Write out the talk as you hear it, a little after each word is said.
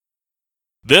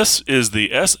This is the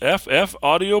SFF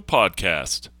Audio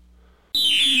Podcast.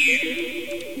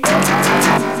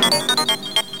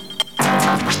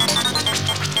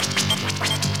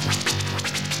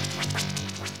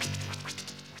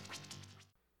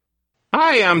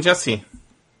 Hi, I'm Jesse.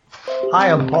 Hi,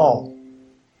 I'm Paul.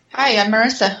 Hi, I'm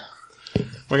Marissa.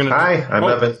 Hi, I'm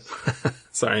Evan.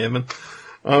 Sorry, Evan.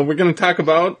 We're going to talk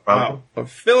about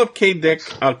Philip K. Dick,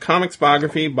 a comics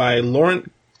biography by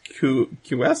Laurent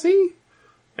Queyssi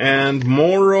and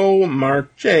Mauro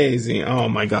Marchesi. Oh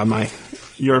my God, my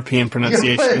European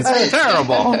pronunciation is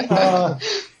terrible.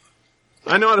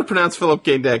 I know how to pronounce Philip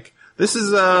K. Dick. This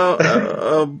is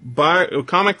a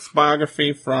comics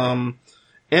biography from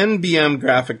NBM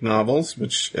Graphic Novels,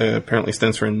 which apparently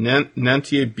stands for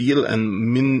Nantier, Biel,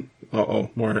 and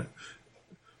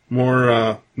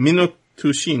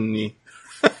Minutushini.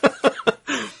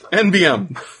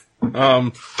 NBM.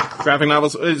 Graphic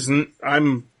Novels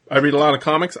I read a lot of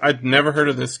comics. I'd never heard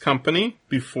of this company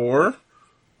before.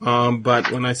 But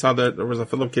when I saw that there was a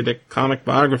Philip K. Dick comic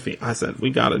biography, I said, we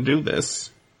gotta do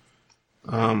this.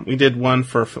 We did one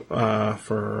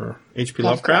for H.P.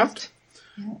 Lovecraft.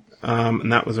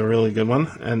 And that was a really good one.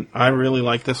 And I really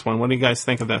like this one. What do you guys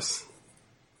think of this?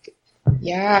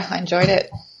 Yeah, I enjoyed it.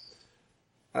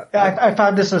 I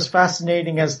found this as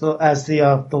fascinating as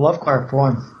the Lovecraft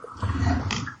one.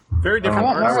 Very different. I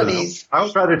want more of these. I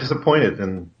was rather disappointed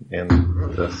in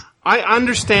this. I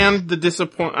understand the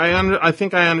disappointment. I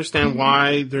think I understand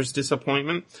why there's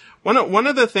disappointment. One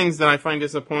of the things that I find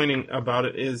disappointing about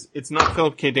it is it's not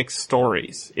Philip K. Dick's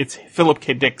stories. It's Philip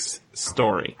K. Dick's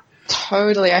story.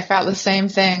 Totally. I felt the same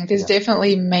thing. There's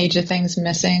definitely major things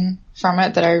missing from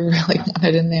it that I really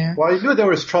wanted in there. Well, you knew there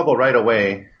was trouble right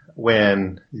away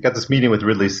when you got this meeting with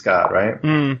Ridley Scott, right?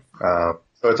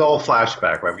 So it's all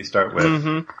flashback, right? We start with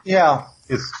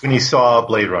it's when he saw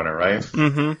Blade Runner, right?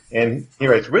 Mm-hmm. And he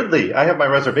writes, Ridley, I have my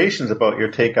reservations about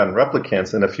your take on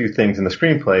replicants and a few things in the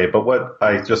screenplay, but what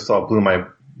I just saw blew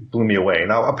me away.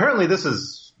 Now, apparently this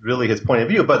is really his point of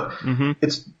view, but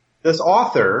it's this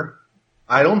author,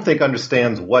 I don't think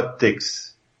understands what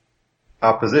Dick's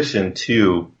opposition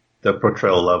to the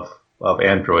portrayal of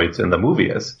androids in the movie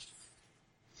is.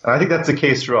 And I think that's the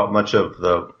case throughout much of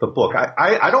the book.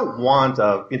 I don't want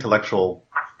an intellectual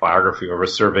biography or a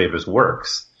survey of his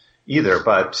works either,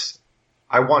 but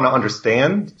I want to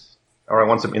understand, or I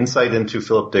want some insight into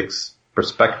Philip Dick's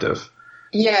perspective.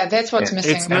 Yeah, that's what's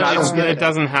missing. It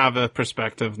doesn't have a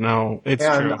perspective. No, it's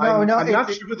true. I'm not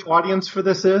sure who the audience for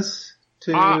this is,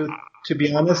 to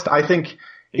be honest. I think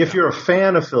if you're a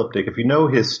fan of Philip Dick, if you know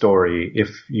his story, if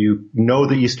you know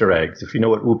the Easter eggs, if you know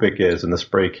what Ubik is and the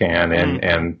spray can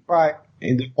and right.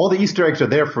 All the Easter eggs are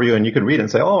there for you and you can read it and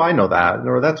say, oh, I know that,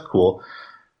 or that's cool.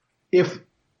 If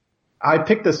I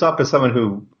picked this up as someone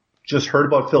who just heard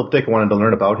about Philip Dick and wanted to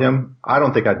learn about him, I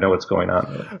don't think I'd know what's going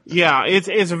on. Yeah,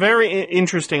 it's very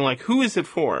interesting. Like, who is it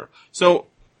for? So,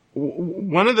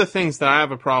 one of the things that I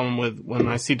have a problem with when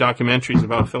I see documentaries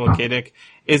about Philip K. Dick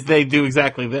is they do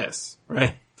exactly this,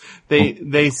 right?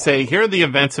 They say, here are the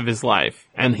events of his life,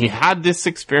 and he had this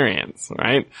experience,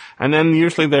 right? And then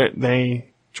usually they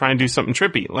try and do something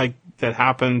trippy, like that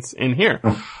happens in here.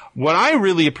 What I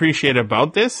really appreciate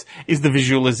about this is the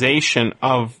visualization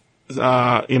of,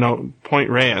 Point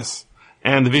Reyes,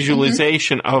 and the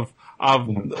visualization of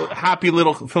happy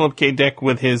little Philip K. Dick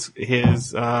with his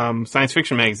science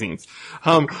fiction magazines,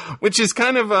 which is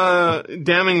kind of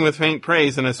damning with faint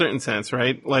praise in a certain sense,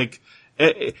 right? Like,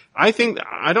 I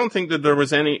don't think that there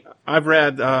was any. I've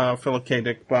read Philip K.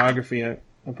 Dick biography. I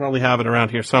probably have it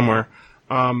around here somewhere,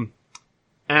 and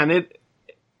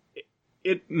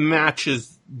it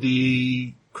matches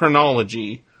the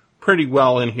chronology pretty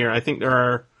well in here. I think there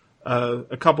are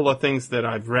a couple of things that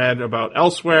I've read about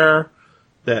elsewhere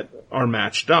that are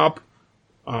matched up.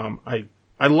 I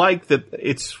like that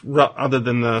it's other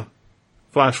than the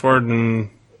flash forward and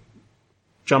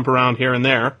jump around here and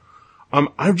there.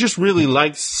 I just really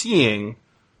like seeing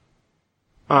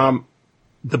the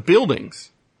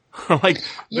buildings, like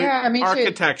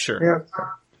architecture. Yeah.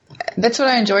 That's what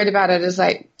I enjoyed about it, is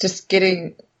like just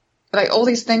getting like all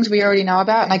these things we already know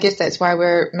about, and I guess that's why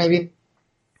we're maybe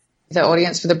the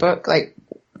audience for the book. Like,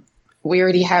 we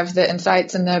already have the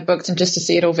insights in the books, and just to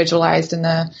see it all visualized and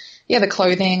the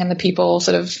clothing and the people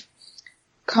sort of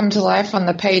come to life on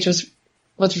the page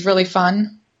was really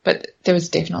fun. But there was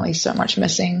definitely so much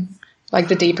missing, like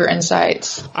the deeper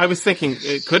insights. I was thinking,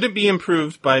 could it be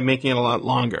improved by making it a lot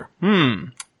longer?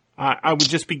 I would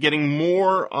just be getting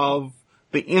more of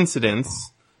the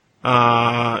incidents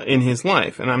in his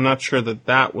life, and I'm not sure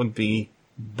that would be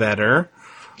better.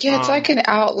 Yeah, it's like an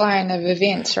outline of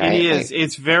events, right? It is.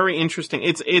 It's very interesting.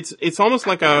 It's almost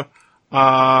like a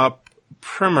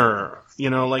primer,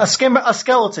 like a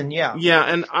skeleton. Yeah. Yeah,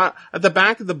 and at the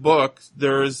back of the book,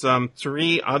 there's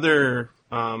 3 other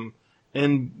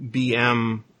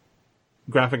NBM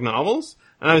graphic novels,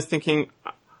 and I was thinking,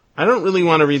 I don't really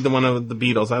want to read the one of the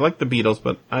Beatles. I like the Beatles,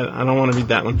 but I don't want to read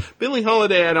that one. Billie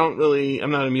Holiday,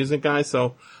 I'm not a music guy,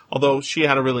 so although she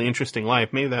had a really interesting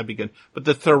life, maybe that'd be good. But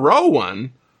the Thoreau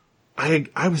one,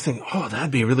 I was thinking, oh,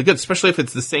 that'd be really good, especially if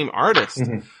it's the same artist,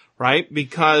 right?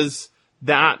 Because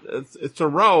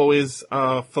Thoreau is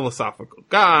a philosophical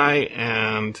guy,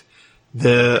 and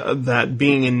that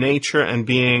being in nature and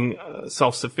being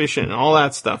self-sufficient and all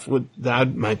that stuff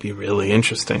that might be really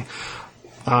interesting.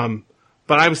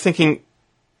 But I was thinking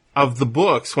of the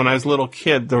books when I was a little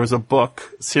kid. There was a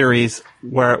book series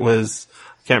where it was,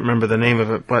 I can't remember the name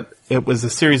of it, but it was a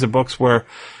series of books where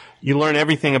you learn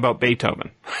everything about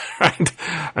Beethoven, right?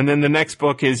 And then the next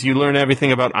book is you learn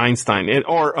everything about Einstein.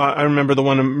 I remember the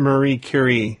one of Marie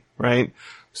Curie, right?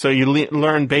 So you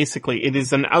learn basically, it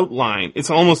is an outline. It's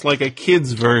almost like a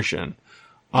kid's version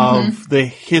of the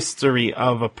history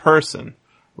of a person.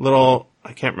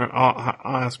 I can't remember.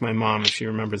 I'll ask my mom if she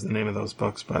remembers the name of those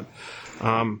books, but,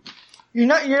 you're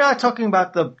not talking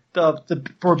about the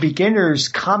for beginners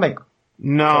comic.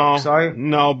 No, book, sorry.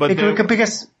 No, but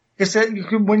because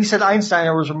when you said Einstein,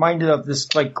 I was reminded of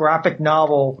this like graphic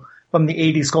novel from the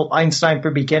 80s called Einstein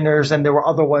for Beginners, and there were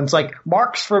other ones like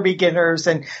Marx for Beginners,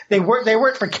 and they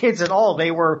weren't for kids at all. They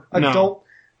were adult.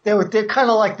 No. They're kind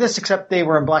of like this, except they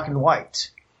were in black and white.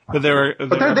 But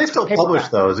they still publish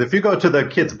those. If you go to the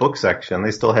kids' book section,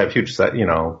 they still have huge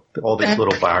all these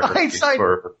little biographies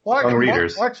for young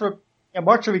readers. Marx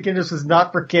for Beginners was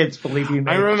not for kids, believe you me.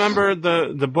 I remember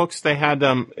the books they had.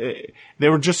 They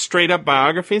were just straight up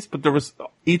biographies, but there was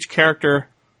each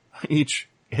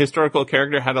historical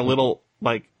character had a little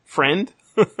like friend,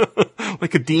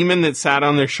 like a demon that sat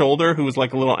on their shoulder who was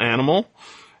like a little animal,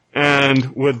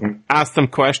 and would ask them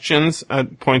questions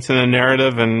at points in the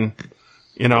narrative, and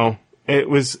it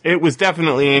was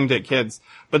definitely aimed at kids.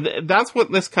 But that's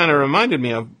what this kind of reminded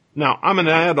me of. Now, I'm an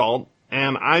adult,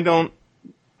 and I don't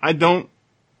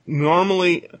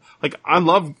normally, like, I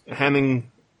love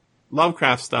handing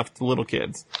Lovecraft stuff to little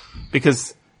kids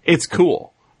because it's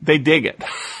cool. They dig it.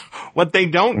 What they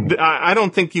don't, I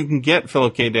don't think you can get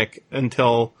Philip K. Dick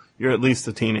until you're at least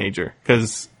a teenager,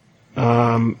 because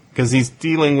he's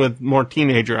dealing with more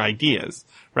teenager ideas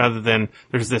rather than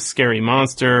there's this scary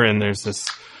monster and there's this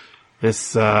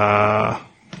a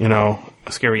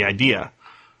scary idea.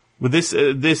 But this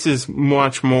is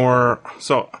much more,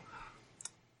 so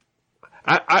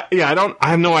I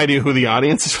have no idea who the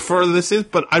audience for this is,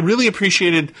 but I really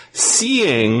appreciated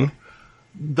seeing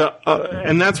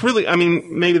and that's really, I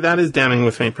mean, maybe that is damning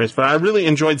with faint praise, but I really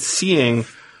enjoyed seeing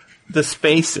the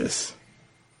spaces.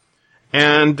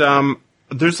 And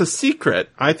there's a secret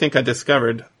I think I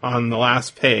discovered on the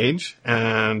last page,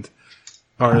 or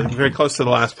very close to the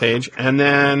last page, and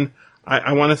then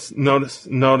I want to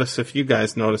notice if you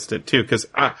guys noticed it too, because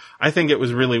I think it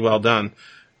was really well done.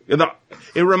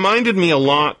 It reminded me a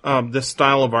lot of this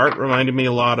style of art. Reminded me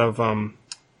a lot of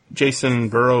Jason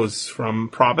Burrows from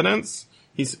Providence.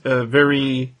 He's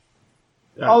very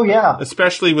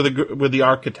especially with the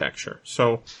architecture.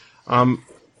 So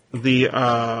the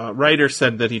writer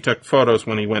said that he took photos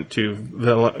when he went to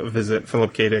visit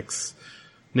Philip K. Dick's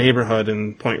neighborhood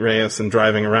in Point Reyes and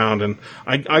driving around, and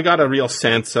I got a real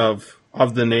sense of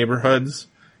the neighborhoods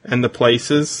and the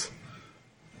places.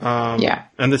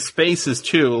 And the spaces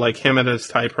too, like him at his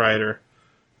typewriter.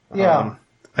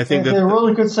 I think there's a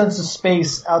really good sense of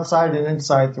space outside and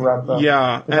inside throughout the.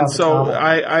 Yeah, and so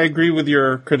I agree with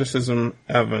your criticism,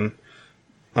 Evan.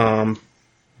 But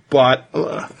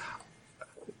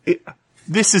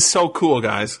this is so cool,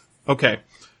 guys. Okay,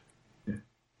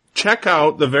 check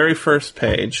out the very first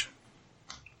page.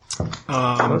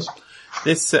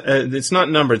 This it's not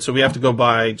numbered, so we have to go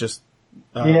by just.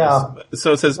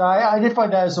 So it says. I did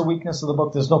find that as a weakness of the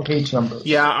book. There's no page numbers.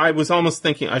 Yeah, I was almost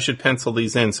thinking I should pencil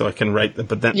these in so I can write them,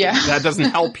 but that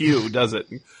doesn't help you, does it?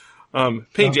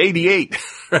 Page 88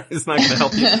 is not going to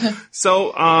help you.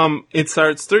 So it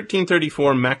starts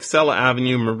 1334 Maxella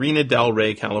Avenue, Marina Del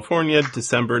Rey, California,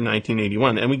 December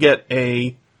 1981, and we get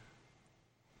a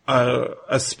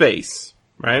space,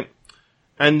 right?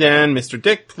 And then, Mr.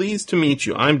 Dick, pleased to meet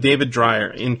you. I'm David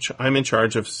Dreyer. I'm in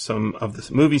charge of some of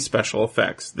the movie special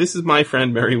effects. This is my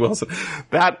friend, Mary Wilson.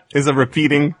 That is a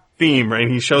repeating theme, right?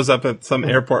 He shows up at some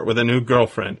airport with a new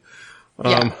girlfriend.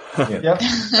 And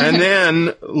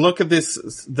then, look at this,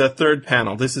 the third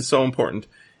panel. This is so important.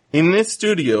 In this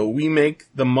studio, we make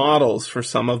the models for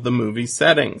some of the movie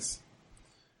settings.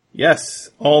 Yes,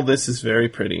 all this is very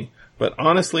pretty, but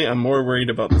honestly, I'm more worried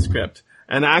about the script.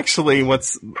 And actually,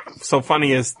 what's so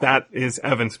funny is that is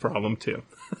Evan's problem too.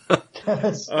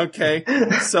 Okay,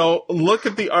 so look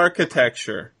at the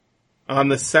architecture. On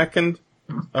the second,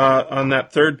 on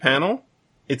that third panel,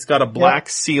 it's got a black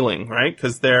ceiling, right?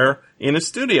 Because they're in a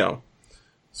studio,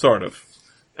 sort of.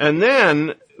 And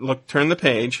then, look, turn the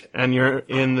page, and you're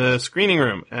in the screening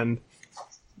room, and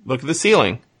look at the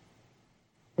ceiling.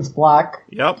 It's black.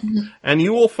 Yep. And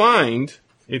you will find,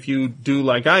 if you do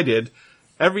like I did,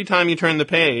 every time you turn the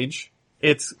page,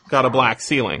 it's got a black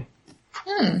ceiling.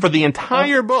 For the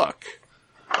entire book.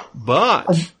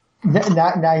 But...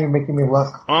 Now you're making me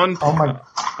look. Oh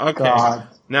my God.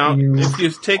 Now, if you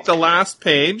take the last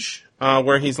page,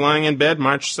 where he's lying in bed,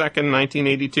 March 2nd,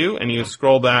 1982, and you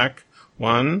scroll back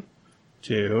 1,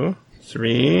 2,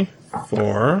 3,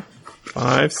 4,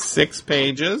 5, 6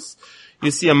 pages, you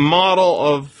see a model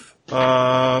of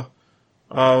the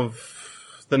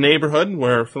neighborhood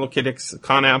where Philip K. Dick's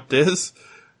Connaught is,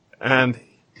 and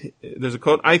there's a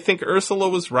quote, "I think Ursula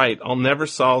was right. I'll never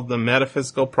solve the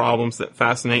metaphysical problems that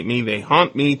fascinate me. They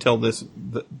haunt me till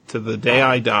to the day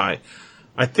I die."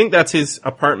 I think that's his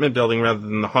apartment building rather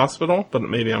than the hospital, but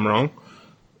maybe I'm wrong.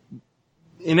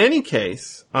 In any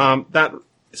case, that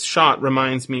shot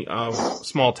reminds me of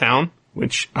Small Town,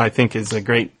 which I think is a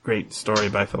great, great story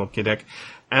by Philip K. Dick.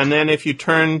 And then if you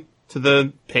turn to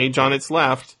the page on its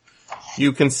left,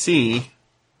 you can see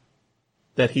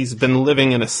that he's been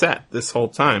living in a set this whole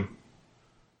time.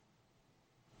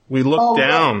 We look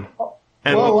down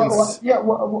and like a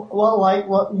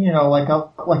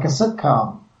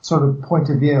sitcom sort of point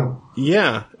of view.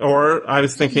 Yeah, or I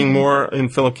was thinking more in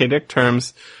Philip K. Dick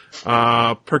terms,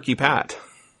 Perky Pat.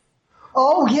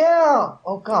 Oh yeah.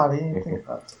 Oh God, I didn't think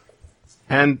about that.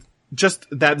 And just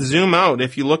that zoom out.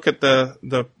 If you look at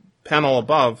the panel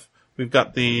above, we've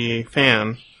got the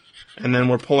fan, and then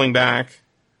we're pulling back.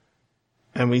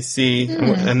 And we see,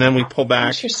 and then we pull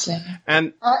back. Interesting.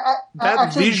 And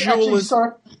that visual is...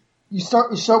 You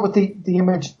start with the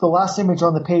image, the last image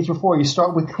on the page before. You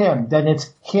start with him, then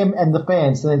it's him and the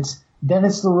fans, then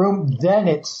it's the room, then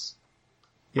it's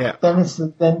the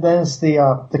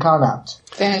Connaught.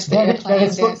 Then it's the airplane, then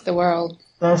it's the world.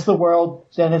 Then it's the world,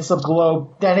 then it's the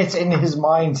globe, then it's in his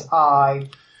mind's eye,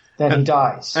 then he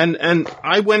dies. And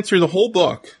I went through the whole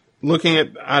book looking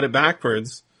at it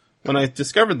backwards when I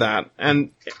discovered that,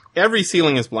 and every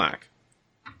ceiling is black.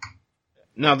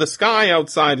 Now, the sky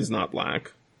outside is not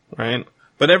black, right?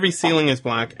 But every ceiling is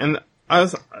black, and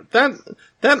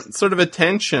that sort of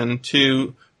attention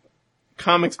to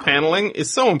comics paneling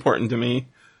is so important to me.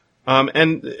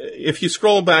 And if you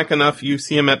scroll back enough, you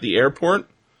see him at the airport,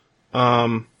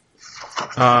 where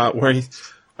I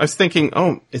was thinking,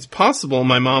 oh, it's possible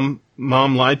my mom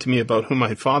lied to me about who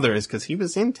my father is, because he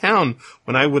was in town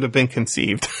when I would have been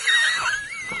conceived.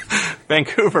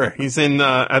 Vancouver. He's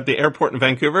at the airport in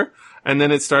Vancouver, and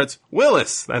then it starts,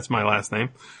 Willis, that's my last name.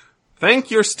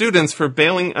 Thank your students for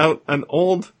bailing out an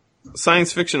old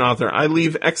science fiction author. I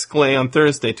leave Exclay on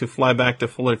Thursday to fly back to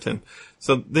Fullerton.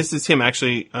 So this is him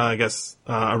actually,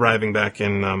 arriving back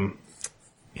in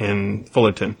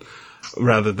Fullerton,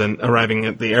 rather than arriving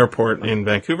at the airport in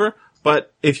Vancouver.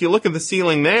 But if you look at the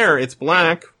ceiling there, it's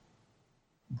black,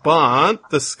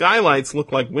 but the skylights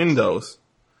look like windows.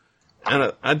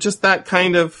 And just that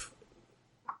kind of,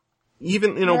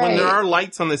 even, when there are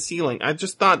lights on the ceiling, I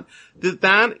just thought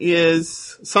that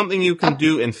is something you can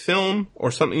do in film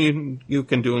or something you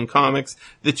can do in comics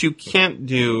that you can't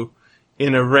do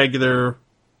in a regular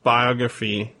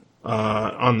biography,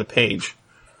 on the page.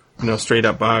 Straight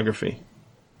up biography.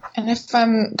 And if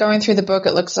I'm going through the book,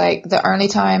 it looks like the only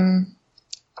time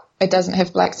it doesn't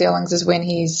have black ceilings is when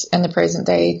he's in the present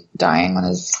day dying in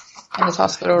his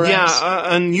hospital rooms.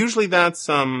 Yeah, and usually that's,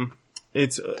 they're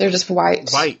just white.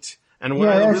 White. And what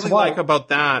I really like about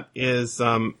that is,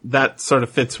 that sort of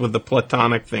fits with the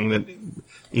Platonic thing that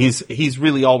he's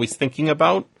really always thinking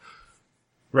about.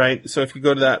 Right? So if you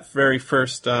go to that very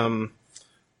first,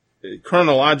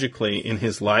 chronologically in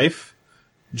his life,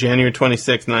 January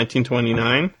 26,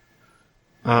 1929,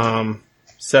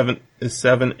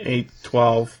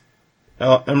 7-8-12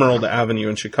 Emerald Avenue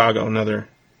in Chicago, another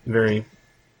very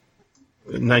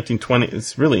 1920.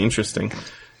 It's really interesting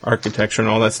architecture and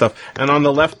all that stuff. And on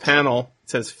the left panel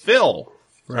it says Phil,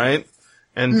 right?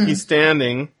 And he's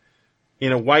standing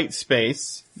in a white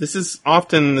space. This is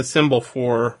often the symbol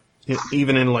for,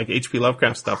 even in like H.P.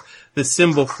 Lovecraft stuff, the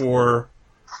symbol for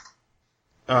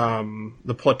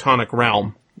the Platonic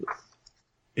realm.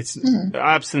 It's the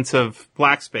absence of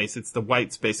black space. It's the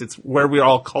white space. It's where we're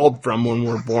all called from when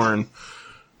we're born.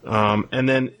 And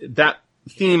then that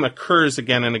theme occurs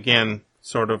again and again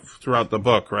sort of throughout the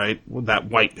book, right? With that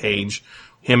white page,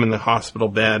 him in the hospital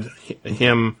bed,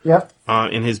 him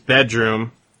in his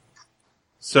bedroom.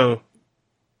 So,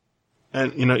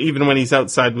 and even when he's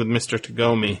outside with Mr.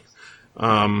 Tagomi,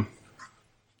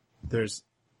 there's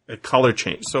a color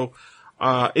change. So,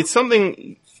 it's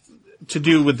something to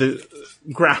do with the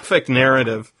graphic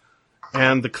narrative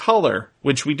and the color,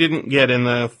 which we didn't get in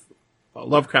the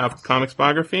Lovecraft comics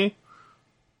biography.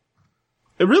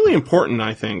 Really important,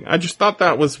 I think. I just thought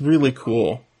that was really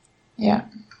cool. Yeah.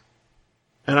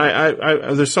 And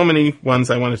I there's so many ones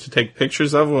I wanted to take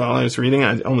pictures of while I was reading.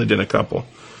 I only did a couple.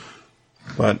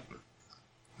 But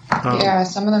yeah,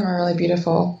 some of them are really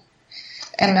beautiful.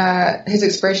 And his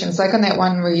expressions, like on that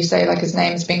one where you say like his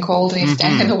name's been called and he's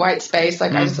standing in a white space,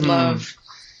 like I just love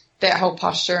that whole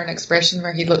posture and expression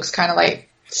where he looks kind of like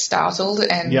startled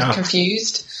and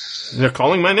confused. They're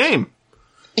calling my name.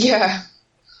 Yeah.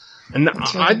 And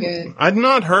really I'd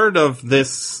not heard of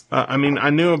this. I mean, I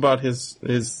knew about his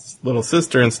little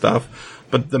sister and stuff,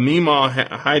 but the Meemaw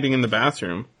hiding in the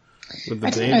bathroom with the baby.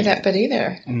 I didn't know that bit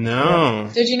either. No.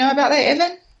 Did you know about that,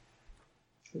 Evan?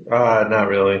 Not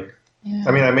really. Yeah.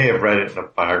 I mean, I may have read it in a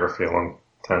biography a long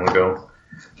time ago.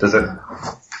 Does it?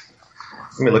 Let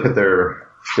me look at their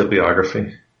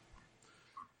bibliography.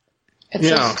 It's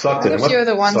just a few of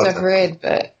the ones I've read,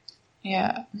 but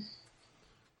yeah.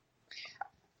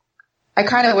 I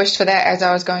kind of wished for that as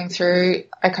I was going through.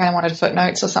 I kind of wanted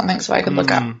footnotes or something so I could look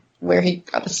up where he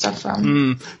got the stuff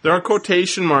from. There are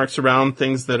quotation marks around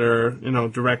things that are,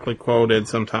 directly quoted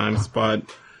sometimes, but,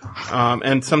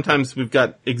 and sometimes we've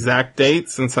got exact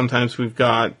dates and sometimes we've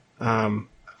got,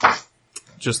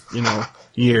 just,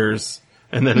 years.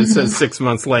 And then it says 6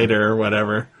 months later or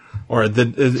whatever, or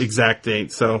the exact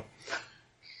date. So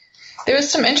there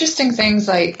was some interesting things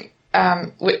like,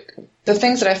 the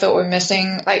things that I thought were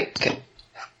missing, like,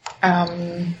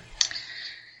 I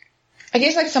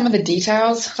guess like some of the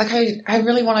details, like I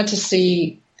really wanted to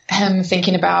see him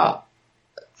thinking about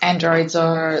androids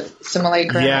or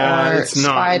simulacrum or it's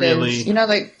not spiders. really.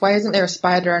 Like why isn't there a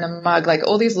spider in a mug? Like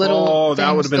all these little things,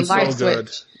 that would have been the light so good.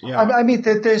 switch. Yeah. I mean,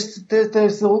 there's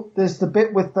the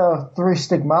bit with the three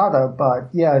stigmata, but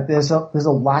yeah, there's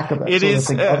a lack of it. It is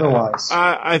otherwise.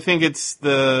 I think it's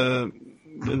the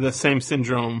same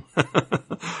syndrome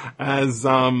as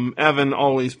Evan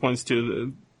always points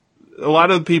to. A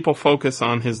lot of people focus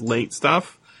on his late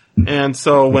stuff, and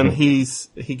so when he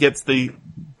gets the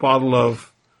bottle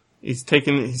of he's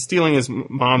stealing his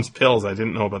mom's pills. I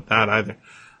didn't know about that either.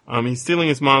 He's stealing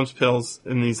his mom's pills,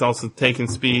 and he's also taking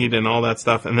speed and all that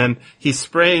stuff, and then he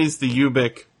sprays the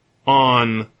Ubik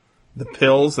on the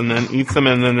pills and then eats them,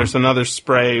 and then there's another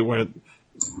spray where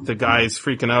the guy's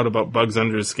freaking out about bugs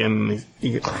under his skin.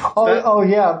 Yeah,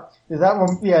 that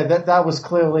one. Yeah, that was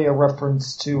clearly a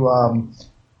reference to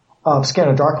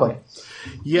Scanner Darkly.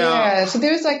 Yeah. So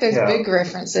there was like those big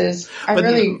references. I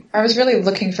was really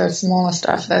looking for smaller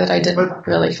stuff that I didn't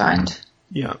really find.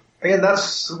 Yeah. Again,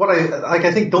 that's what I like.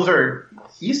 I think those are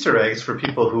Easter eggs for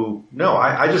people who know.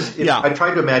 I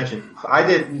tried to imagine. If I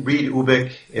didn't read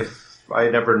Ubik, if I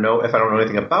don't know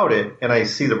anything about it, and I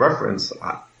see the reference.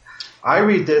 I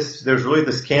read this, there's really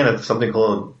this can of something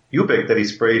called Ubik that he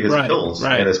sprayed his pills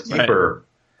and his paper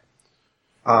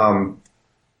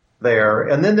there.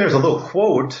 And then there's a little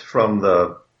quote from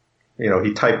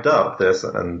he typed up this,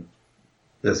 and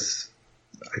this,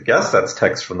 I guess that's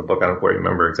text from the book. I don't quite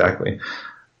remember exactly.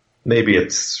 Maybe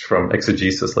it's from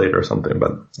exegesis later or something,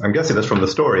 but I'm guessing it's from the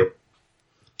story.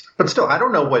 But still, I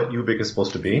don't know what Ubik is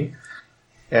supposed to be.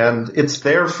 And it's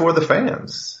there for the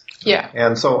fans. Yeah.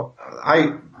 And so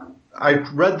I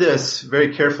read this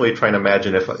very carefully, trying to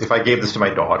imagine if I gave this to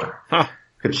my daughter,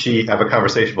 could she have a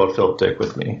conversation about Philip Dick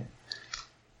with me?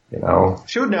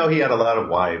 She would know he had a lot of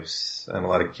wives and a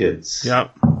lot of kids.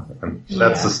 Yep. And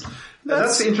that's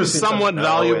the interesting. Somewhat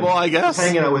valuable, I guess.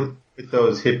 Hanging out with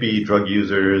those hippie drug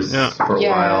users for a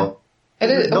while.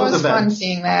 It was fun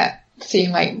seeing like,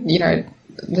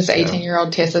 this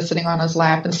 18-year-old Tessa sitting on his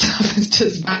lap and stuff. It's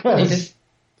just funny to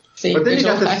see. But then you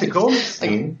got this Tagomi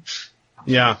scene.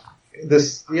 Yeah.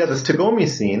 This Tagomi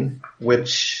scene,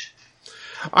 which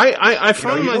I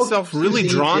found myself really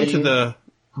drawn to the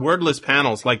wordless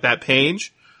panels, like that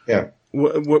page. Yeah.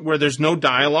 Where there's no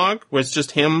dialogue, where it's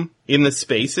just him in the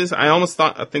spaces. I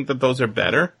think that those are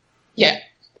better. Yeah.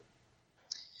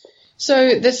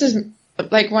 So this is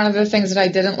like one of the things that I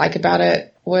didn't like about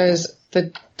it was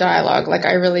the dialogue. Like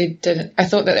I really didn't. I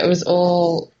thought that it was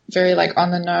all very like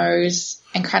on the nose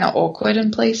and kind of awkward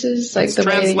in places. Like it's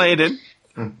translated.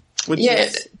 Which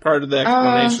is part of the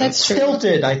explanation. That's true.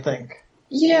 Stilted, I think.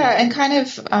 Yeah, and kind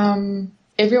of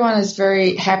everyone is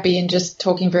very happy and just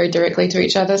talking very directly to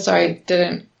each other. So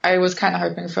I was kind of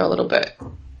hoping for a little bit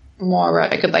more where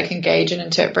I could like engage and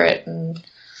interpret and,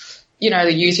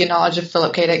 use your knowledge of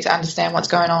Philip K. Dick to understand what's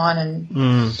going on.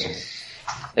 And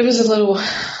it was a little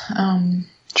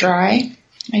dry,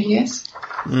 I guess.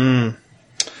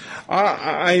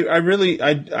 I really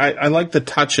like the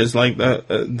touches, like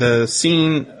the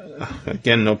scene,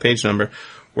 again, no page number,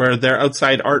 where they're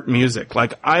outside art music.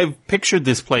 Like, I've pictured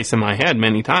this place in my head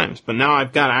many times, but now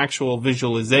I've got actual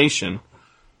visualization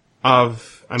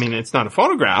of, it's not a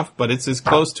photograph, but it's as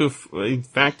close to, in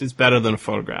fact, it's better than a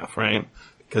photograph, right?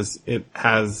 Because it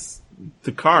has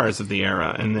the cars of the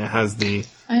era, and it has the...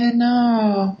 I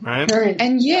know. Right?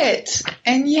 And yet,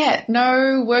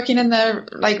 no working in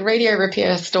the, radio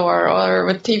repair store or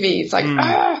with TVs,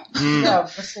 Yeah,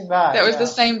 missing that. That was the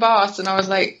same boss, and I was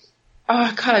like,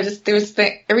 oh God,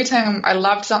 every time I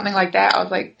loved something like that, I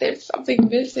was like, there's something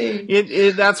missing.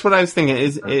 That's what I was thinking.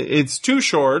 It's too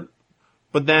short,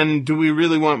 but then do we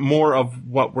really want more of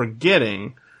what we're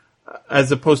getting?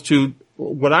 As opposed to,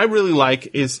 what I really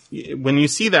like is when you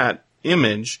see that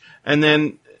image, and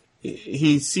then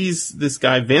he sees this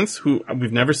guy, Vince, who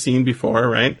we've never seen before,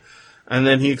 right? And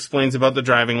then he explains about the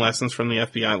driving lessons from the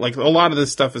FBI. Like, a lot of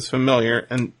this stuff is familiar,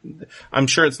 and I'm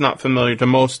sure it's not familiar to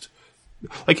most.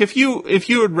 Like, if you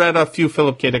had read a few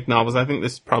Philip K. Dick novels, I think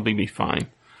this would probably be fine,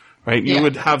 right? You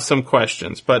would have some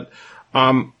questions. But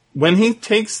when he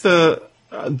takes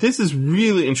this is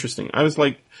really interesting. I was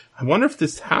like, I wonder if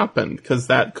this happened, because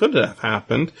that could have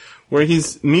happened, where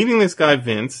he's meeting this guy,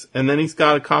 Vince, and then he's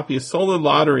got a copy of Solar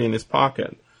Lottery in his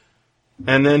pocket.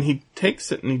 And then he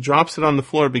takes it and he drops it on the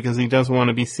floor because he doesn't want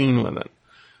to be seen with it.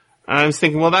 And I was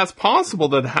thinking, well, that's possible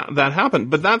that that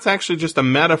happened, but that's actually just a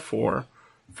metaphor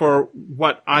for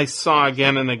what I saw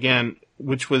again and again,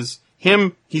 which was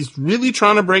him. He's really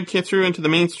trying to break through into the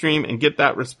mainstream and get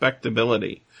that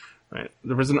respectability, right?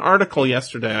 There was an article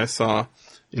yesterday I saw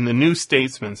in the New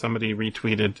Statesman. Somebody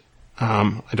retweeted,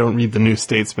 I don't read the New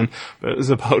Statesman, but it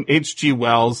was about H.G.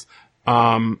 Wells,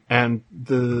 and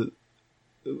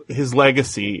his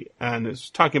legacy, and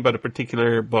it's talking about a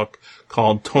particular book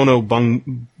called Tono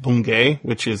Bungay,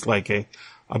 which is like a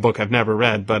book I've never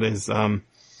read, but is,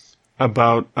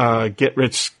 about a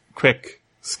get-rich-quick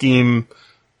scheme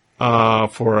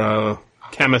for a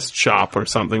chemist shop or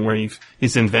something where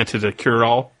he's invented a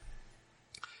cure-all.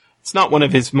 It's not one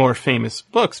of his more famous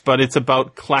books, but it's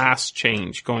about class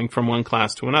change, going from one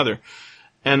class to another.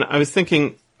 And I was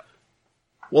thinking,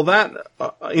 well, that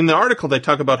in the article they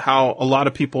talk about how a lot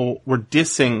of people were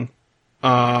dissing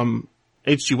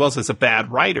H.G. Wells as a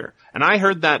bad writer. And I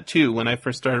heard that too when I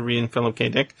first started reading Philip K.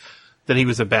 Dick, that he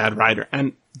was a bad writer.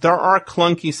 And there are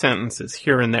clunky sentences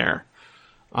here and there.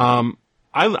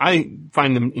 I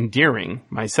find them endearing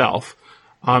myself.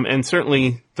 And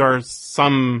certainly there are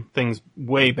some things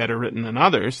way better written than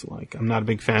others. Like, I'm not a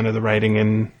big fan of the writing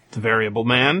in The Variable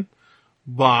Man,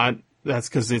 but that's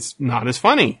because it's not as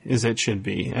funny as it should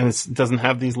be. And it doesn't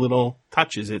have these little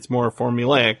touches. It's more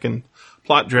formulaic and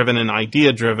plot driven and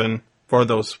idea driven for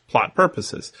those plot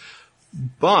purposes.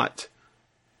 But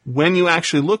when you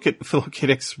actually look at Philip K.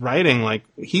 Dick's writing, like,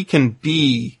 he can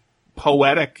be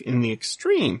poetic in the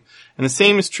extreme. And the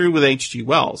same is true with H.G.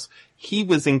 Wells. He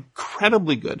was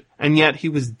incredibly good, and yet he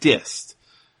was dissed.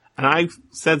 And I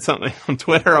said something on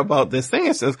Twitter about this thing.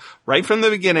 It says, right from the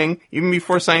beginning, even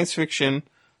before science fiction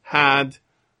had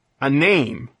a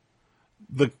name,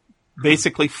 the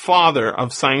basically father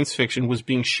of science fiction was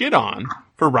being shit on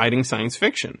for writing science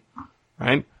fiction,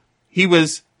 right? He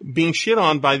was being shit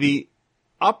on by the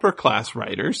upper class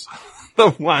writers, the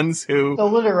ones who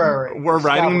were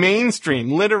writing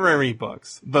mainstream literary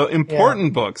books, the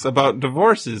important books about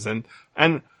divorces,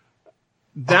 and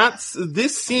that's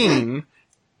this scene,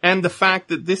 and the fact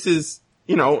that this is,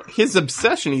 his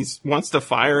obsession. He wants to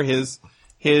fire his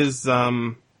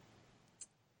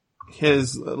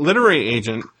literary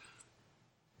agent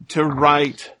to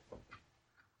write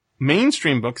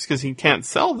mainstream books because he can't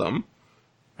sell them.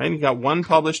 Right? He got one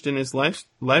published in his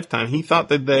lifetime. He thought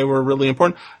that they were really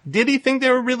important. Did he think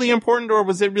they were really important, or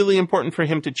was it really important for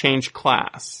him to change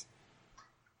class?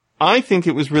 I think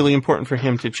it was really important for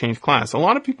him to change class. A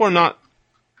lot of people are not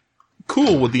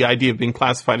cool with the idea of being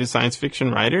classified as science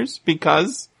fiction writers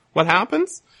because what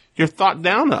happens? You're thought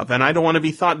down of, and I don't want to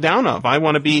be thought down of. I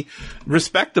want to be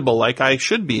respectable like I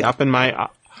should be up in my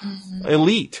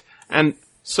elite. And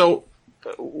so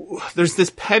there's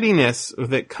this pettiness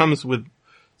that comes with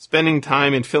spending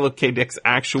time in Philip K. Dick's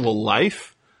actual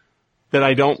life that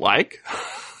I don't like.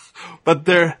 But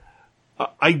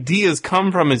ideas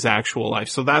come from his actual life.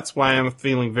 So that's why I'm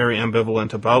feeling very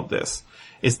ambivalent about this.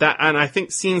 Is that, and I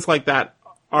think scenes like that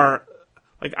are,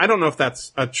 like, I don't know if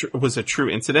that's was a true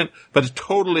incident, but it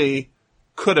totally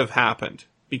could have happened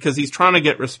because he's trying to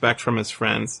get respect from his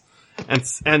friends.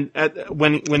 And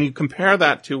when you compare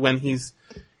that to when he's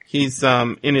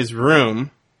in his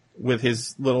room with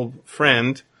his little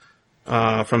friend,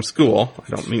 from school. I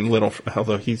don't mean little,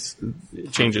 although he's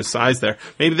changes size there.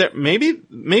 Maybe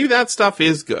that stuff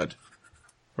is good,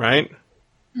 right?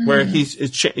 Mm. Where he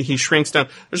shrinks down.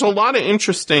 There's a lot of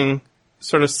interesting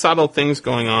sort of subtle things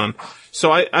going on.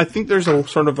 So I think there's a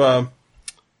sort of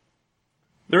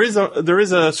there is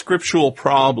a scriptural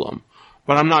problem,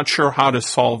 but I'm not sure how to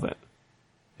solve it.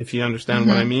 If you understand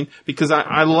what I mean, because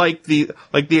I like the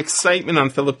excitement on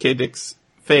Philip K. Dick's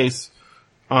face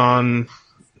on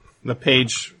the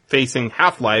page facing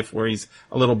Half-Life, where he's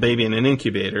a little baby in an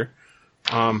incubator.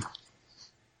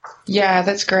 Yeah,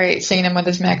 that's great. Seeing him with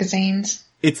his magazines.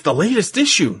 It's the latest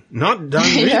issue. Not done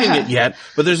reading it yet,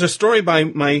 but there's a story by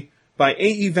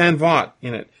A.E. Van Vogt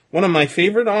in it. One of my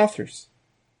favorite authors.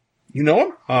 You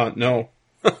know him? No.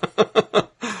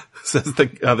 Says the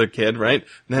other kid, right?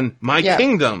 Then My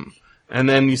Kingdom. And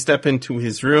then you step into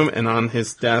his room, and on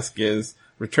his desk is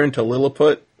Return to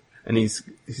Lilliput, and he's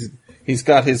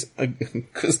got his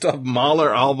Gustav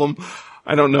Mahler album.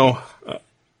 I don't know.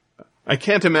 I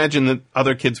can't imagine that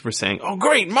other kids were saying, "Oh,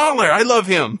 great, Mahler! I love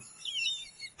him."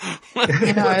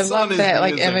 You know, I love that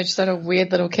like image, that a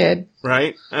weird little kid,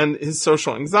 right? And his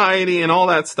social anxiety and all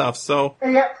that stuff. So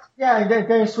yeah, and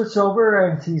then he switches over,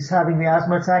 and he's having the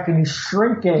asthma attack, and he's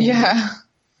shrinking. Yeah.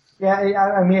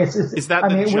 I mean, it's is that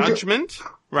the judgment,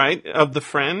 right, of the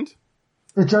friend?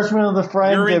 The judgment of the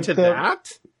friend. You're into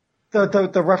that.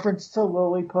 The reference to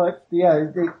Lilliput,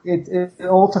 it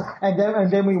also,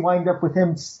 and then we wind up with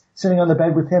him sitting on the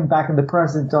bed with him back in the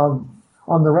present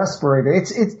on the respirator.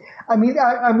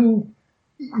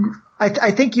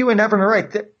 I think you and Evan are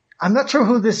right. I'm not sure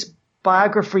who this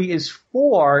biography is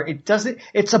for.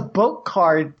 It's a book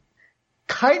card.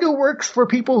 Kind of works for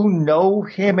people who know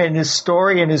him and his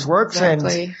story and his works,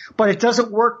 exactly. But it doesn't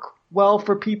work well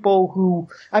for people who,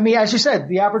 I mean, as you said,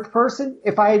 the average person,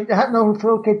 if I hadn't known who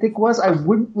Philip K. Dick was, I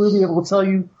wouldn't really be able to tell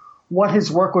you what his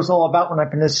work was all about when I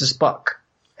finished this book.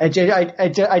 I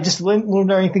just didn't learn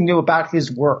anything new about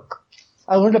his work.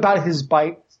 I learned about his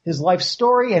life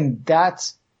story, and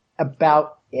that's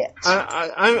about it.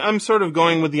 I'm sort of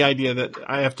going with the idea that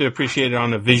I have to appreciate it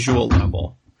on a visual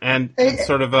level, and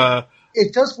sort of a.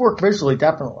 It does work visually,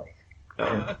 definitely.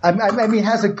 I mean, it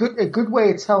has a good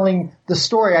way of telling the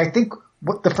story. I think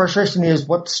what the frustration is,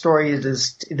 what story it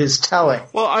is telling.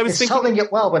 Well, it's telling it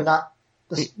well, but not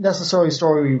necessarily the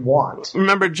story we want.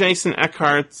 Remember Jason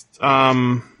Eckhart's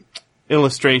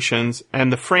illustrations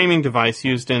and the framing device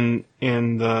used in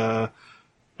the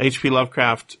H.P.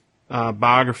 Lovecraft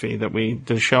biography that we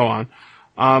did a show on.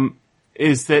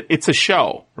 Is that it's a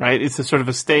show, right? It's a sort of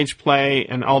a stage play,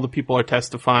 and all the people are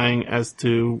testifying as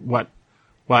to what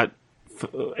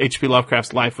H.P.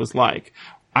 Lovecraft's life was like.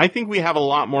 I think we have a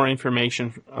lot more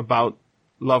information about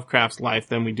Lovecraft's life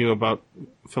than we do about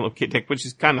Philip K. Dick, which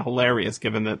is kind of hilarious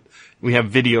given that we have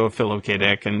video of Philip K.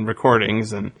 Dick and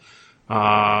recordings and,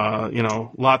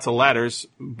 lots of letters,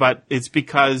 but it's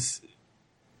because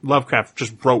Lovecraft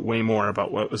just wrote way more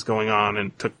about what was going on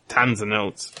and took tons of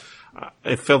notes.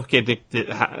 If Philip K. Dick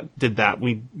did that,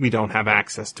 we don't have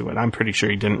access to it. I'm pretty sure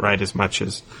he didn't write as much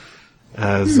as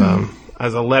a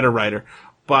letter writer.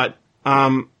 But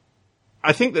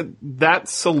I think that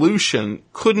solution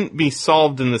couldn't be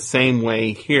solved in the same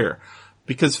way here,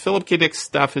 because Philip K. Dick's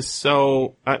stuff is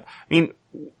so. I mean,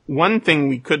 one thing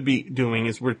we could be doing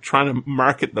is we're trying to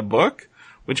market the book,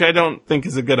 which I don't think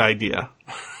is a good idea.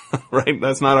 Right?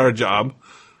 That's not our job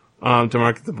to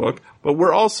market the book. But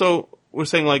we're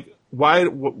saying, like, why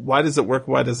does it work?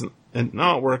 Why doesn't it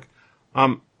not work?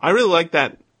 I really like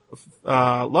that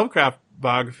Lovecraft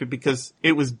biography because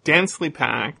it was densely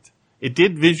packed. It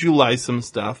did visualize some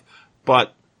stuff,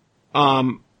 but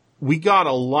we got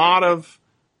a lot of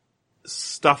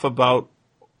stuff about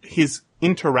his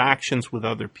interactions with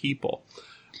other people.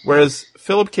 Whereas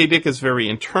Philip K. Dick is very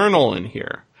internal in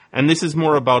here. And this is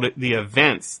more about the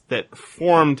events that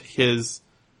formed his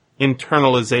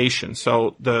internalization.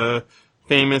 So the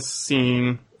famous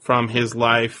scene from his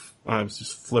life, I was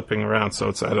just flipping around, so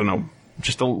it's, I don't know,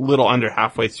 just a little under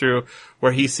halfway through,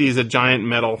 where he sees a giant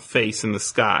metal face in the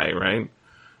sky, right?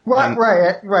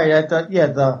 Right.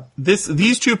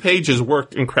 These 2 pages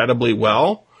worked incredibly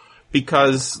well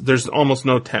because there's almost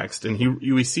no text, and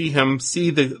we see him see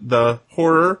the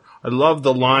horror. I love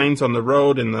the lines on the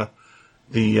road and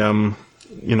the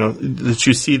that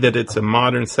you see that it's a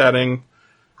modern setting,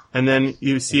 and then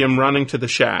you see him running to the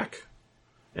shack,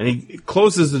 and he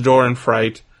closes the door in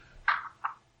fright,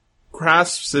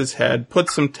 grasps his head,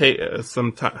 puts some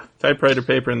typewriter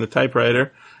paper in the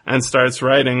typewriter, and starts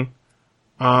writing.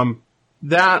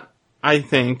 That, I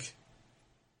think,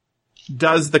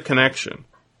 does the connection.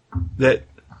 That,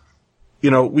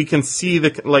 we can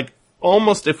see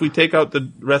almost if we take out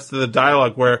the rest of the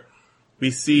dialogue where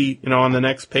we see, on the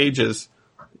next pages,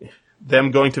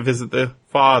 them going to visit the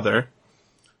father,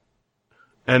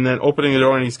 and then opening the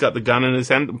door and he's got the gun in his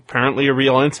hand, apparently a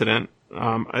real incident.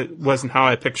 It wasn't how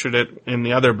I pictured it in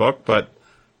the other book, but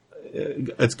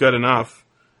it's good enough.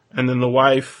 And then the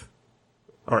wife,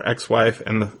 or ex-wife,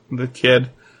 and the kid,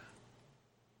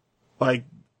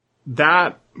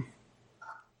 that,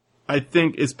 I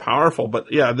think, is powerful.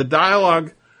 But yeah, the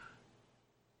dialogue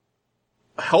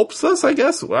helps us, I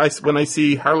guess. When I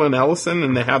see Harlan Ellison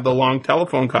and they have the long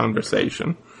telephone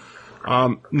conversation,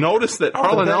 notice that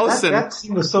Harlan Ellison... That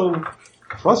scene was so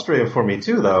frustrating for me,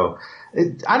 too, though.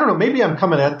 I don't know, maybe I'm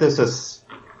coming at this as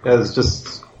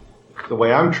just the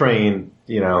way I'm trained,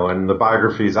 and the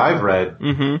biographies I've read.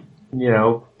 Mm-hmm.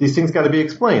 These things got to be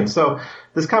explained. So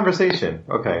this conversation,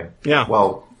 okay. Yeah.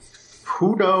 Well,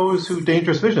 who knows who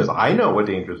Dangerous Vision is? I know what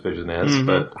Dangerous Vision is, mm-hmm.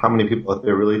 but how many people out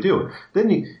there really do?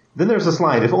 Then there's this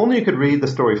line, if only you could read the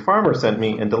story Farmer sent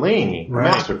me and Delaney, a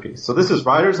masterpiece. So this is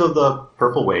Riders of the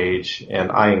Purple Wage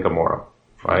and I and Gomorrah,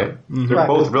 right? Mm-hmm. They're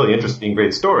both really interesting,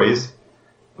 great stories,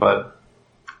 but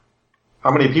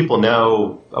how many people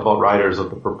know about Riders of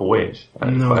the Purple Wage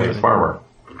by Farmer?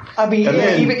 I mean, and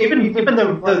then even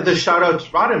the shout out to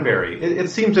Roddenberry, it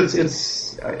seems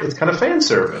it's kind of fan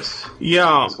service.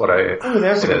 Yeah, that's what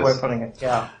there's a good way of putting it.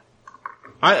 Yeah.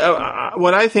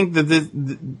 What I think that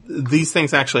these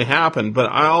things actually happen,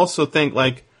 but I also think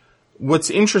what's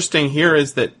interesting here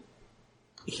is that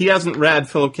he hasn't read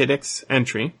Philip K. Dick's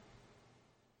entry.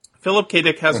 Philip K.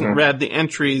 Dick hasn't mm-hmm. read the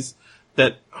entries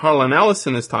that Harlan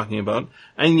Ellison is talking about,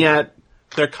 and yet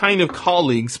they're kind of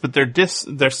colleagues, but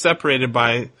they're separated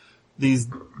by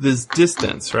this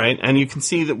distance, right? And you can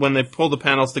see that when they pull the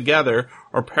panels together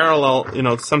or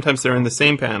parallel, sometimes they're in the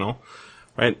same panel,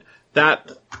 right?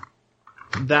 That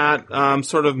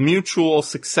sort of mutual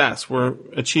success, we're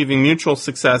achieving mutual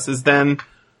success, is then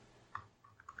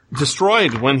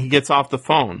destroyed when he gets off the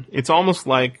phone. It's almost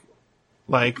like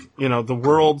the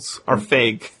worlds are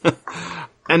fake,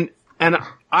 and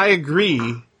I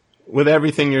agree with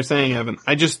everything you're saying, Evan.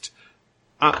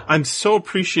 I'm so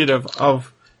appreciative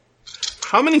of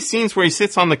how many scenes where he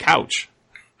sits on the couch,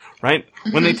 right?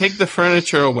 Mm-hmm. When they take the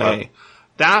furniture away,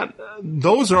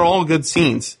 those are all good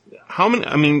scenes.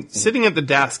 Sitting at the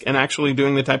desk and actually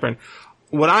doing the typewriting.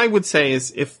 What I would say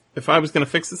is if I was going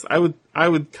to fix this, I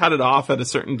would cut it off at a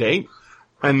certain date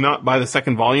and not by the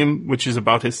second volume, which is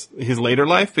about his later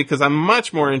life, because I'm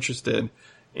much more interested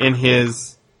in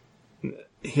his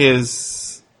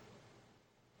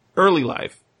early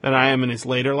life than I am in his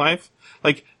later life.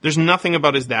 There's nothing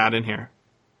about his dad in here.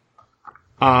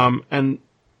 I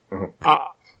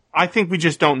think we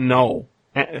just don't know.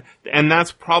 And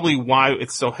that's probably why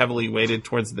it's so heavily weighted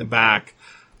towards the back.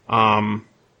 I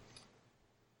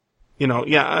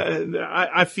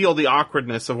feel the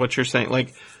awkwardness of what you're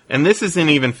saying. And this isn't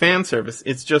even fan service.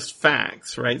 It's just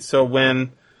facts, right? So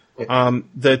when,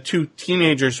 the two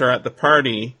teenagers are at the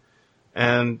party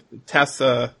and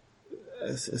Tessa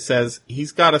says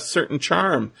he's got a certain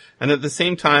charm, and at the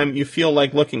same time you feel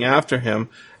like looking after him,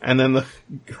 and then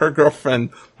her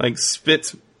girlfriend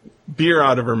spits beer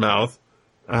out of her mouth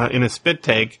in a spit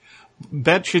take.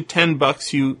 Bet you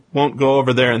 $10 you won't go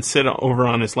over there and sit over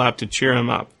on his lap to cheer him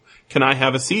up. Can I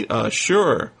have a seat?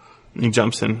 Sure. And he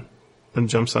jumps in and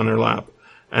jumps on her lap,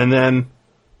 and then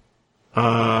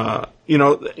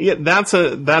that's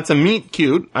a meet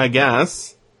cute, I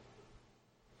guess.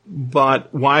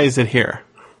 But why is it here?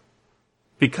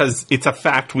 Because it's a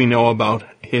fact we know about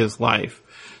his life.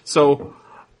 So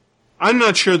I'm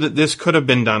not sure that this could have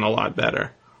been done a lot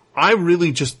better. I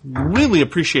really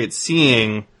appreciate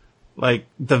seeing the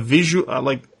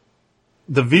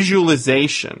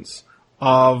visualizations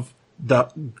of the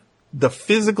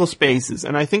physical spaces.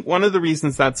 And I think one of the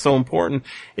reasons that's so important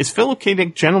is Philip K.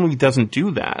 Dick generally doesn't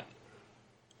do that.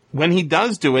 When he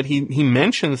does do it, he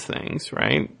mentions things,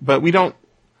 right? But we don't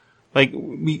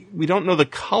we don't know the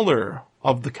color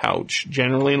of the couch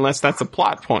generally, unless that's a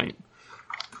plot point.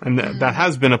 And that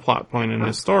has been a plot point in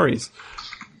his stories.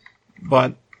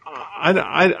 But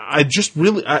I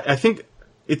think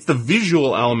it's the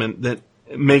visual element that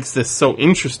makes this so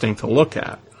interesting to look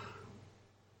at.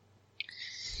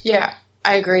 Yeah,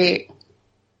 I agree.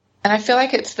 And I feel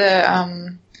like it's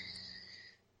the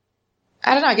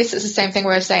I don't know. I guess it's the same thing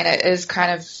where I'm saying it is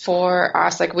kind of for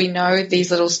us. Like, we know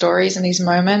these little stories and these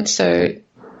moments, so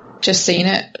just seeing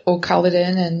it all colored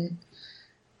in, and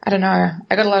I don't know.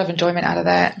 I got a lot of enjoyment out of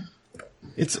that.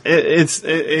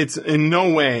 It's in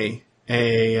no way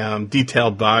a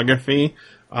detailed biography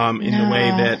in the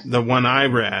way that the one I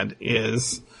read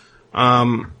is.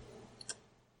 But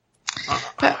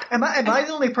am I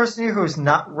the only person here who has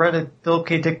not read a Philip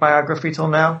K. Dick biography till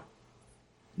now?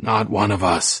 Not one of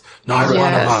us. Not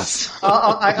one of us. You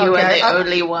are the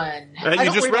only one.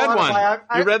 You just read one.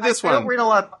 You read this one. I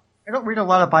don't read a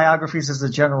lot of biographies as a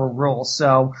general rule,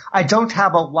 so I don't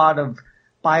have a lot of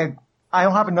I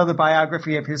don't have another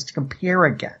biography of his to compare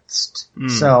against.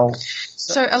 So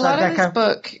a lot of this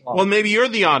book. Well, maybe you're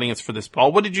the audience for this,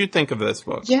 Paul. What did you think of this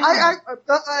book? Yeah.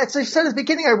 As I said at the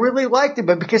beginning, I really liked it,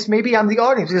 but because maybe I'm the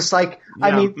audience, it's like,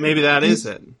 maybe that is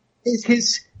it.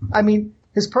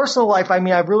 His personal life,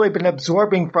 I've really been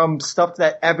absorbing from stuff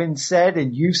that Evan said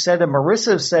and you said and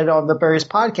Marissa said on the various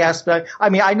podcasts. But I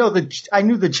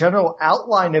knew the general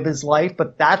outline of his life,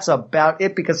 but that's about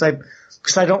it because I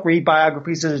don't read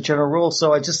biographies as a general rule.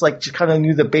 So I just kind of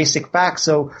knew the basic facts.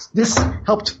 So this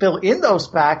helped fill in those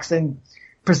facts and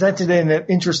presented in an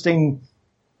interesting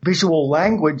visual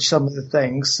language some of the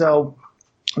things. So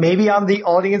maybe I'm the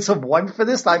audience of one for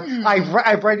this.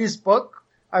 I've read his book.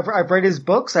 I've read his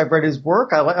books. I've read his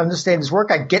work. I understand his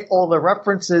work. I get all the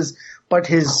references, but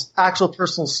his actual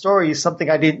personal story is something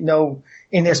I didn't know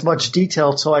in as much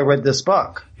detail until I read this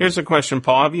book. Here's a question,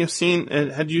 Paul.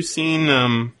 Had you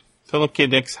seen Philip K.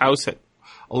 Dick's house at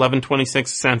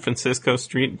 1126 San Francisco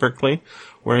Street, Berkeley,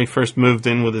 where he first moved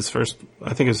in with his first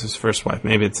wife.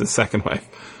 Maybe it's his second wife.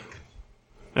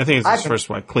 I think it's his first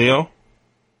wife, Cleo.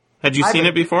 Had you seen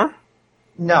it before?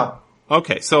 No.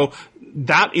 Okay, so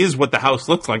that is what the house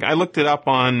looks like. I looked it up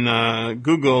on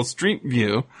Google Street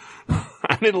View,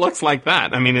 and it looks like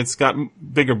that. It's got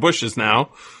bigger bushes now,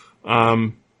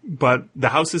 but the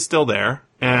house is still there,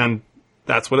 and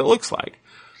that's what it looks like.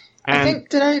 And I think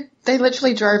they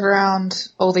literally drove around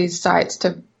all these sites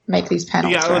to make these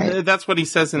panels, right? That's what he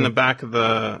says in the back of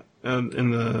the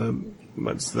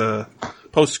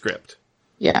postscript.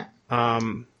 Yeah.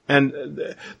 And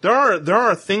there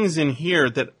are things in here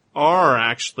that are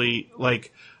actually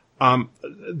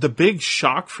the big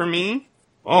shock for me.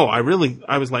 I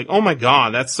was like, oh my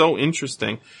God, that's so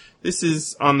interesting. This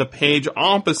is on the page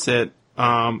opposite,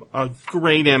 a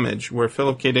great image where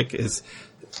Philip K. Dick is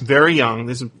very young.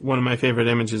 This is one of my favorite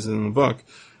images in the book.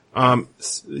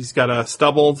 He's got a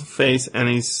stubbled face and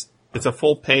it's a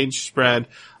full page spread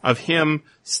of him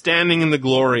standing in the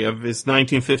glory of his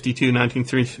 1952,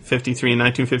 1953, and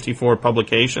 1954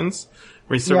 publications,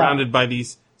 where he's surrounded by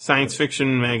these science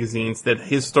fiction magazines that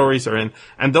his stories are in.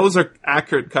 And those are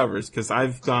accurate covers because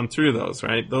I've gone through those,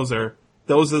 right? Those are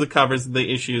the covers of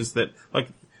the issues that,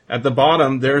 at the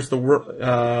bottom, there's the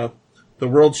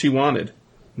World She Wanted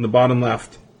in the bottom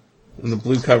left in the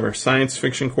blue cover, Science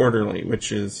Fiction Quarterly,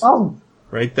 which is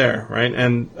right there, right?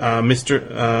 And I was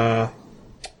going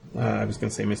to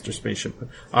say Mr. Spaceship.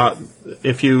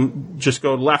 If you just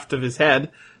go left of his head,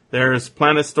 there's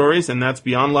Planet Stories, and that's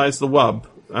Beyond Lies the Wub.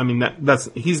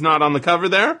 He's not on the cover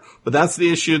there, but that's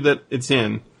the issue that it's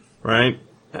in, right?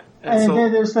 And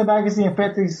then there's the magazine of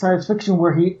Fantasy Science Fiction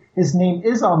where his name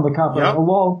is on the cover,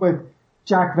 along with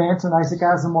Jack Vance and Isaac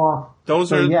Asimov.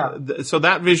 So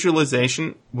that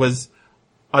visualization was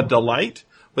a delight,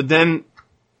 but then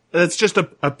it's just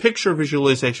a picture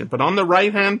visualization. But on the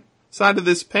right-hand side of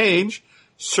this page,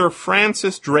 Sir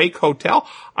Francis Drake Hotel,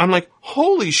 I'm like,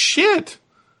 holy shit!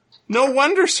 No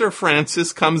wonder Sir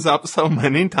Francis comes up so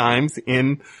many times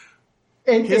in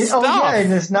his stuff. Oh, yeah, in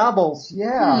his novels,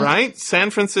 yeah. Right? San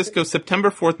Francisco, September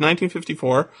 4th,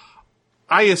 1954.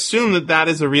 I assume that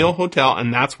is a real hotel,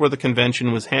 and that's where the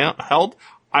convention was held.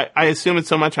 I assume it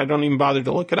so much I don't even bother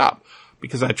to look it up,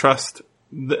 because I trust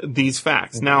these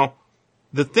facts. Now,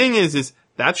 the thing is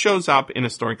that shows up in a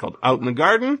story called Out in the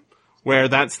Garden, where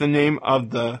that's the name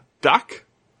of the duck,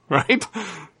 right?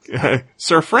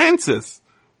 Sir Francis.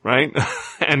 Right?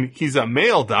 And he's a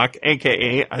male duck,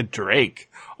 aka a drake.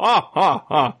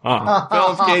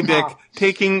 Philip K. Dick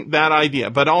taking that idea.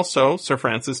 But also, Sir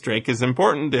Francis Drake is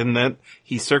important in that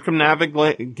he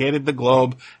circumnavigated the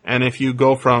globe, and if you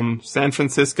go from San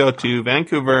Francisco to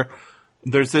Vancouver,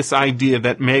 there's this idea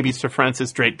that maybe Sir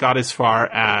Francis Drake got as far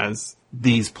as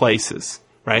these places,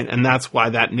 right? And that's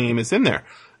why that name is in there.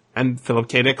 And Philip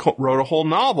K. Dick wrote a whole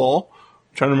novel,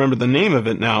 I'm trying to remember the name of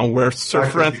it now, where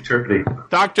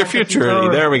Dr. Futurity,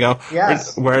 there we go.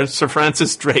 Yes. Where Sir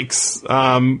Francis Drake's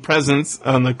presence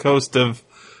on the coast of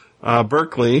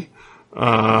Berkeley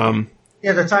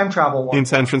Yeah, the time travel one. In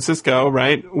San Francisco,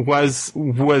 right,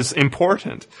 was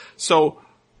important. So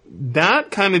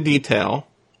that kind of detail,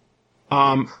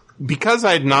 because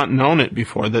I had not known it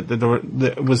before, that there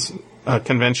was a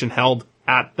convention held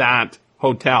at that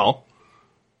hotel,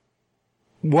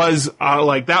 was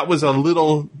that was a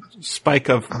little spike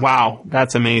of, wow,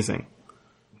 that's amazing.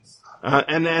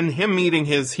 And then him meeting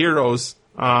his heroes,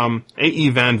 A.E.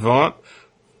 Van Vogt,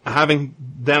 having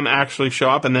them actually show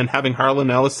up, and then having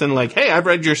Harlan Ellison like, hey, I've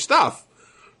read your stuff,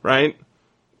 right?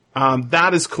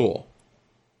 That is cool.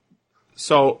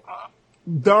 So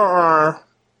there are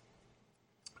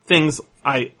things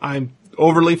I'm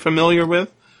overly familiar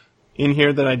with in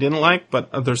here that I didn't like, but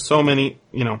there's so many,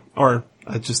 or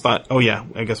I just thought, oh yeah,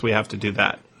 I guess we have to do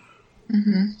that.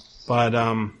 Mm-hmm. But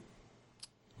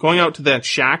going out to that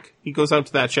shack, he goes out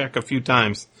to that shack a few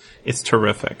times. It's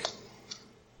terrific.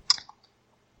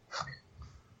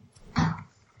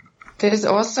 There's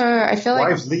also, I feel like...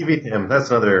 Wives leaving him.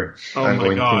 That's another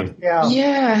ongoing theme.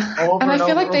 Yeah. And I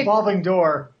feel like revolving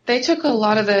door. They took a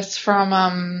lot of this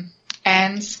from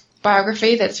Anne's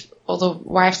biography. That's all the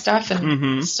wife stuff,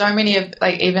 and so many of,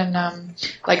 even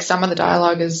some of the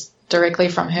dialogue is directly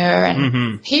from her,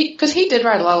 and because he did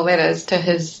write a lot of letters to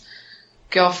his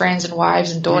girlfriends and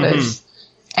wives and daughters,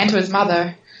 and to his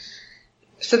mother.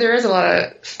 So there is a lot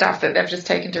of stuff that they've just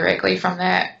taken directly from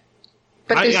that.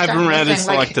 But I haven't read his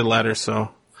selected letters, so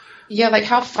yeah,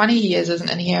 how funny he isn't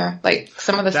in here.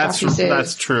 Some of the stuff he says.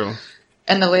 That's true.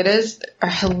 And the letters are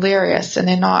hilarious, and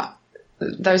they're not.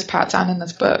 Those parts aren't in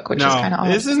this book, which is kind of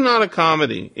odd. This is not a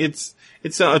comedy. It's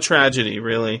a tragedy,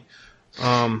 really.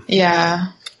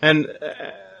 Yeah. And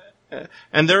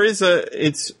there is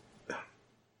it's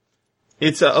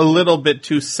a little bit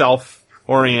too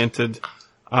self-oriented,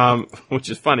 which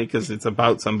is funny because it's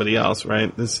about somebody else,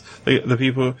 right? The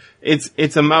people,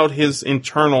 it's about his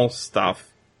internal stuff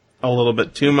a little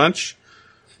bit too much,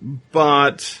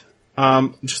 but,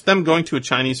 just them going to a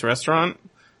Chinese restaurant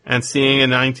and seeing a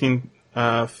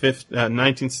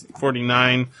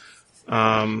 1949,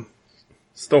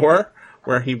 store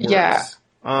where he works. Yeah.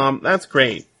 That's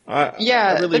great.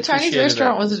 The Chinese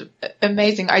restaurant was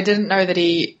amazing. I didn't know that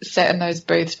he sat in those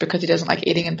booths because he doesn't like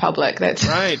eating in public. That's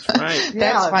right.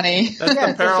 That's funny. That's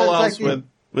the parallels with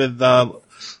the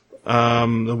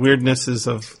weirdnesses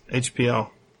of HPL.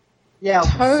 Yeah,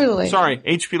 totally. Sorry,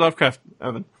 H.P. Lovecraft,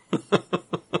 Evan.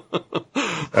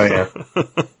 Oh yeah,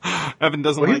 Evan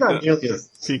doesn't like the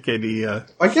CKD.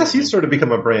 I guess he's sort of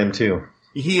become a brand too.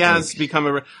 He has become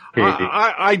a.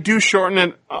 I do shorten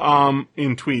it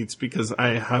in tweets because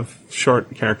I have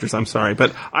short characters. I'm sorry,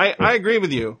 but I agree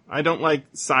with you. I don't like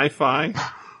sci-fi.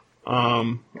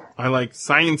 I like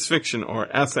science fiction or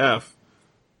SF,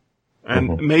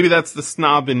 and maybe that's the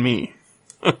snob in me.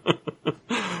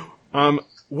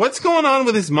 What's going on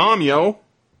with his mom, yo?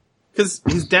 Because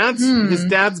his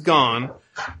dad's gone.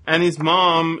 And his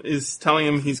mom is telling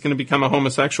him he's going to become a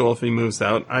homosexual if he moves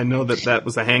out. I know that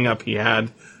was a hang-up he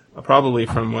had, probably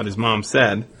from what his mom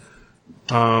said.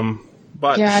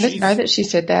 But yeah, I didn't know that she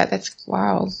said that. That's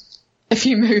wild. If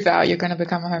you move out, you're going to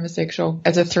become a homosexual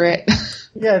as a threat.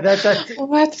 Yeah, that's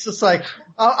what? Just I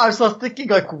was thinking,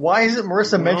 why hasn't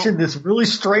Marissa mentioned this really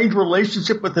strange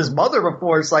relationship with his mother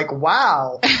before? It's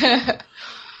wow.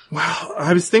 Well,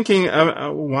 I was thinking,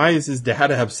 why is his dad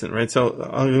absent, right? So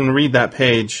I'm going to read that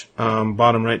page,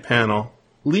 bottom right panel.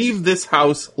 Leave this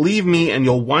house, leave me, and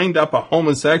you'll wind up a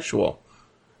homosexual.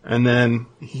 And then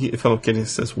Philip K. Dick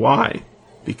says, why?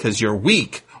 Because you're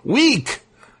weak. Weak!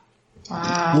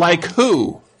 Wow. Like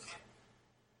who?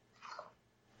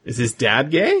 Is his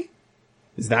dad gay?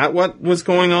 Is that what was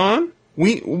going on?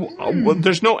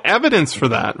 There's no evidence for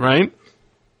that, right?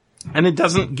 And it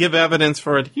doesn't give evidence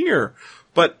for it here.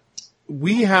 But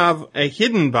we have a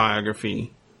hidden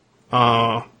biography.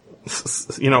 Where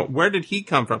did he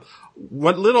come from?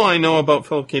 What little I know about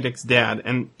Philip K. Dick's dad,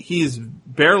 and he's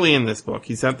barely in this book.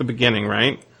 He's at the beginning,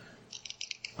 right?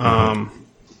 I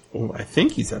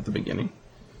think he's at the beginning.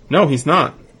 No, he's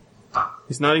not.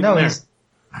 He's not even there.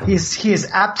 He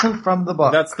is absent from the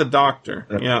book. That's the doctor.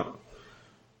 Yeah.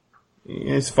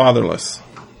 He's fatherless.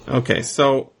 Okay,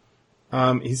 so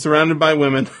he's surrounded by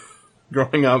women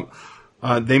growing up.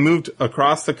 They moved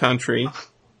across the country.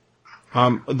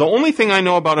 The only thing I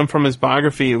know about him from his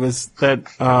biography was that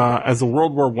as a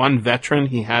World War I veteran,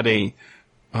 he had a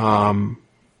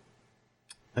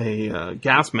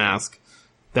gas mask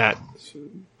that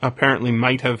apparently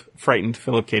might have frightened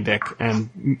Philip K. Dick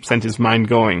and sent his mind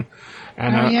going.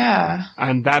 And,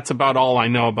 and that's about all I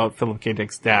know about Philip K.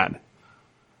 Dick's dad.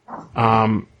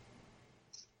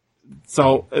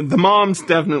 So the mom's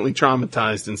definitely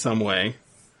traumatized in some way.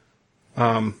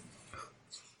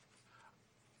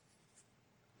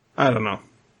 I don't know.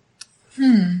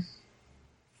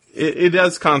 It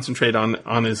does concentrate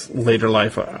on his later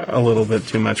life a little bit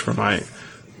too much for my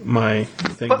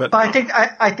thing. But I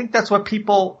think that's what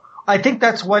people. I think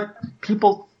that's what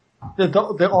people.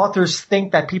 The authors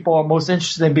think that people are most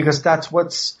interested in, because that's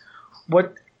what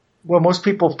most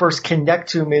people first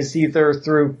connect to him is either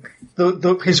through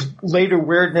his later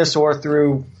weirdness or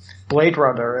through Blade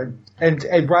Runner.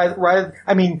 And rather,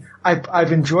 I mean,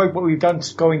 I've enjoyed what we've done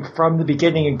going from the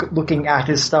beginning and looking at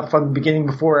his stuff from the beginning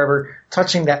before ever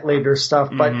touching that later stuff.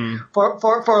 But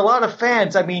for a lot of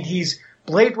fans, I mean, he's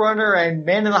Blade Runner and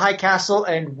Man in the High Castle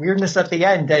and weirdness at the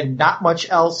end and not much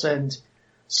else. And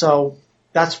so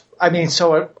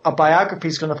so a biography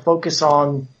is going to focus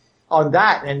on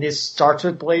that, and it starts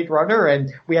with Blade Runner,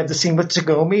 and we have the scene with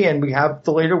Tagomi, and we have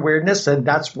the later weirdness, and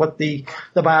that's what the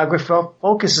biography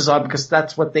focuses on, because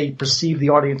that's what they perceive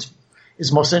the audience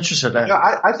is most interested in.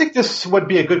 Yeah, I think this would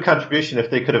be a good contribution if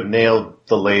they could have nailed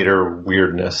the later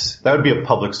weirdness. That would be a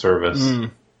public service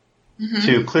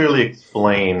to clearly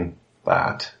explain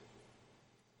that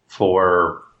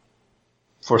for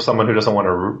someone who doesn't want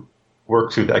to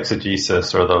work through the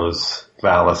exegesis or those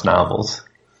Valis novels.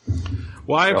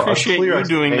 Well, I appreciate you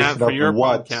doing that for your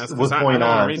podcast. What's going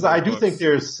on? Because I do think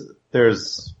there's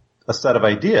a set of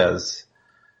ideas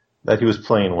that he was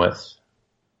playing with,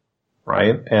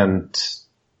 right? And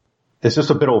it's just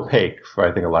a bit opaque for,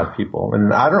 I think, a lot of people.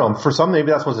 And I don't know, for some,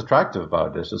 maybe that's what's attractive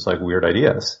about it. It's just like weird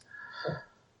ideas.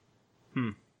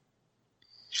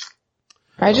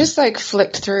 I just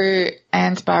flicked through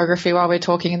Anne's biography while we are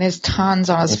talking, and there's tons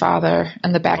on his father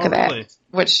in the back of that. Really?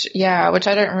 Which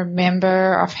I don't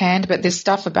remember offhand, but there's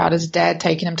stuff about his dad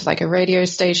taking him to a radio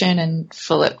station and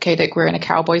Philip K. Dick wearing a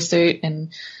cowboy suit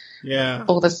and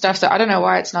all this stuff. So I don't know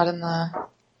why it's not in the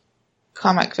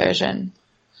comic version.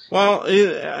 Well,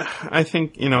 I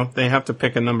think, they have to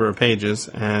pick a number of pages,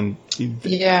 and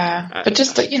but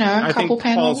just a couple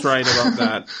panels. Paul's right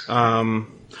about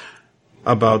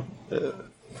that.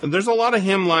 There's a lot of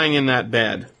him lying in that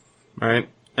bed, right?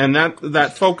 And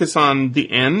that focus on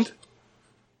the end.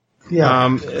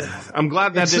 Yeah. I'm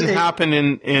glad that didn't happen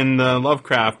in the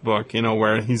Lovecraft book,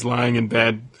 where he's lying in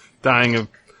bed dying of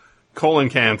colon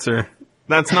cancer.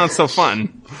 That's not so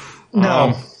fun.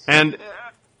 No. And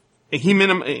he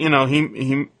minimized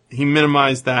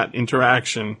that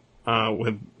interaction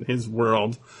with his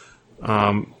world.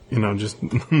 Just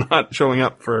not showing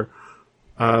up for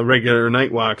regular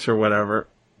night walks or whatever.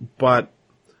 But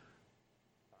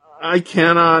I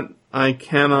cannot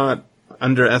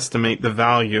underestimate the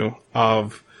value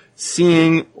of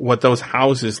seeing what those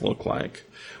houses look like.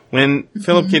 When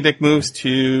Philip K. Dick moves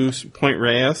to Point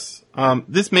Reyes,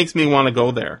 this makes me want to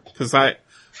go there, because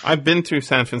I've been through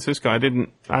San Francisco.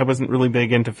 I wasn't really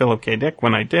big into Philip K. Dick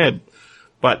when I did,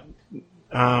 but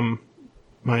my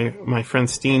friend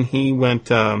Steen, he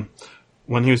went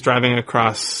when he was driving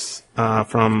across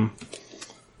from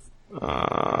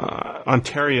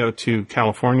Ontario to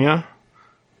California.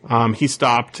 He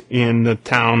stopped in the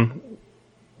town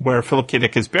where Philip K.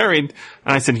 Dick is buried,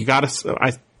 and I said, you gotta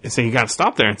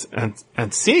stop there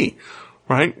and see,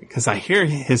 right? Because I hear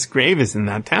his grave is in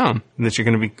that town that you're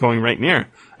going to be going right near.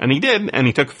 And he did, and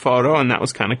he took a photo, and that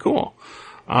was kind of cool.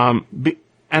 And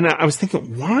I was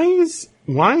thinking,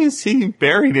 why is he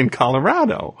buried in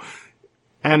Colorado?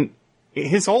 And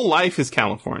his whole life is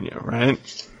California,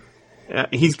 right?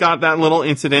 He's got that little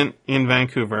incident in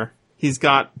Vancouver. He's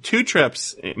got 2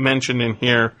 trips mentioned in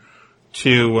here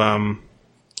to,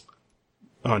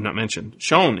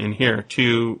 shown in here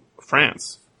to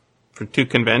France for 2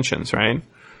 conventions, right?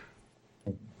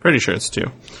 Pretty sure it's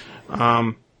 2.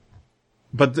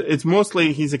 But it's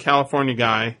mostly he's a California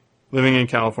guy living in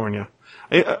California.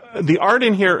 The art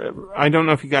in here, I don't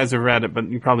know if you guys have read it, but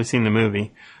you've probably seen the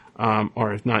movie.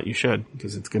 Or if not, you should,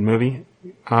 because it's a good movie.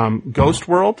 Ghost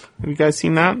World. Have you guys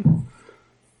seen that?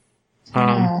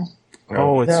 No.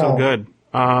 Oh, it's so good.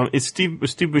 It's Steve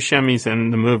Buscemi's in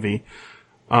the movie.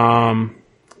 I'm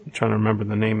trying to remember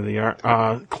the name of the art.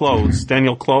 Clowes.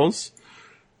 Daniel Clowes.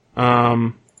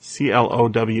 Clowes.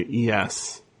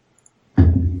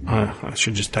 I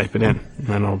should just type it in, and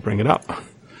then I'll bring it up.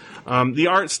 The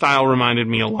art style reminded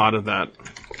me a lot of that.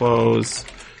 Clowes,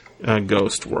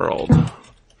 Ghost World.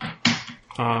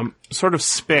 Sort of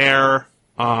spare,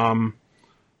 but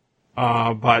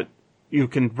you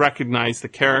can recognize the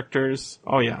characters.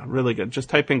 Oh yeah, really good. Just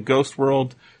type in Ghost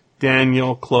World,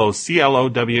 Daniel Clowes,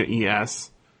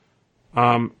 Clowes.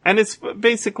 And it's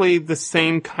basically the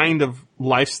same kind of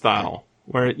lifestyle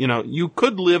where, you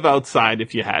could live outside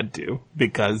if you had to,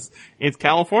 because it's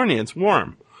California, it's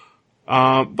warm.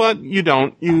 But you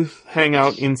don't. You hang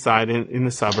out inside in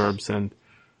the suburbs, and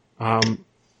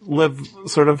live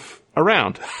sort of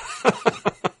around.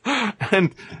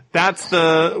 And that's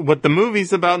what the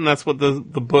movie's about, and that's what the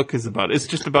book is about. It's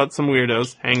just about some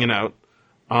weirdos hanging out.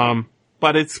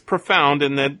 But it's profound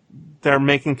in that they're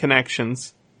making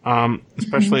connections,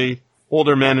 especially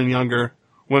older men and younger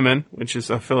women, which is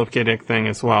a Philip K. Dick thing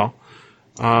as well.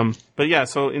 But yeah,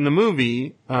 so in the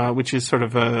movie, which is sort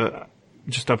of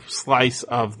just a slice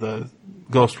of the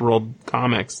Ghost World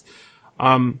comics,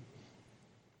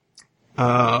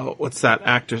 what's that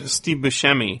actor? Steve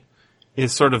Buscemi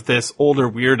is sort of this older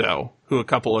weirdo who a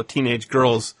couple of teenage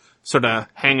girls sort of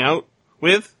hang out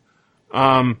with.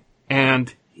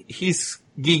 And he's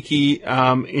geeky,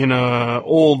 in a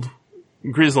old,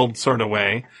 grizzled sort of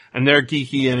way. And they're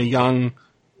geeky in a young,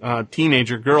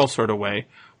 teenager girl sort of way.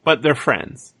 But they're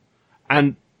friends.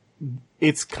 And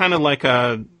it's kind of like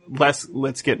a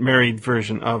let's get married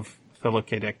version of Philip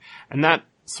K. Dick. And that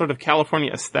sort of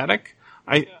California aesthetic,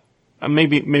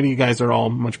 maybe you guys are all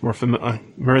much more familiar.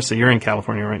 Marissa, you're in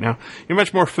California right now. You're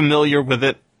much more familiar with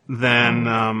it than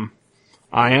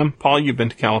I am. Paul, you've been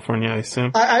to California, I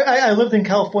assume. I lived in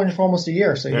California for almost a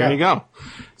year, so there you go.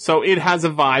 So it has a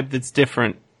vibe that's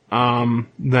different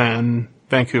than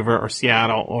Vancouver or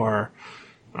Seattle or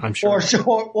I'm sure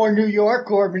or New York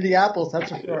or Minneapolis.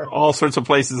 That's for sure. All sorts of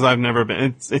places I've never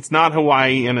been. It's not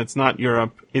Hawaii and it's not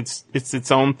Europe. It's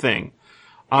its own thing.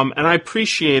 And I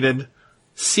appreciated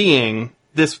seeing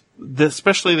this,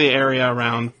 especially the area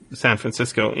around San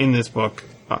Francisco in this book.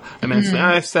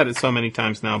 I've said it so many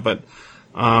times now, but,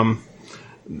 and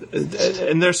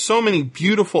there's so many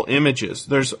beautiful images.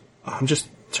 I'm just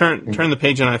turn the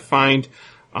page and I find,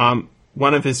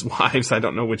 one of his wives, I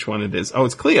don't know which one it is. Oh,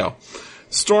 it's Cleo,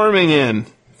 storming in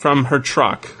from her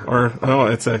truck,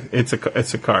 it's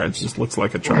a car. It just looks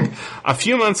like a truck. A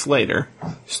few months later,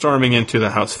 storming into the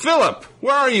house. Philip,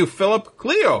 where are you, Philip?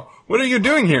 Cleo, what are you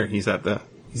doing here? He's at the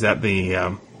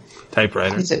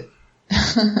typewriter. Is it?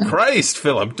 Christ,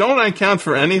 Philip, don't I count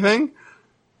for anything?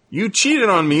 You cheated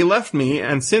on me, left me,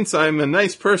 and since I'm a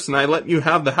nice person, I let you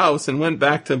have the house and went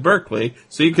back to Berkeley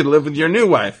so you could live with your new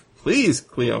wife. Please,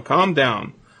 Cleo, calm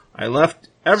down. I left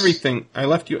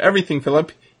you everything,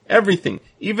 Philip. Everything.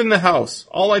 Even the house.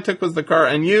 All I took was the car.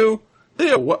 And you,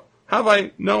 Cleo, what? Have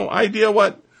I no idea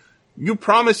what? You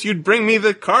promised you'd bring me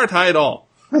the car title.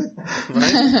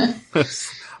 Right?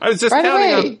 I was just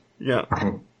counting on. Yeah.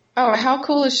 Oh, how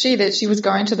cool is she that she was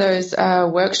going to those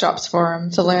workshops for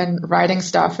him to learn writing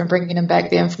stuff and bringing him back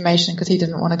the information because he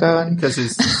didn't want to go and because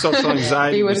his social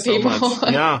anxiety was so people.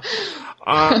 Much. Yeah.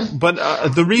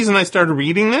 But the reason I started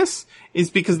reading this is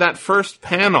because that first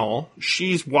panel,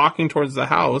 she's walking towards the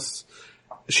house.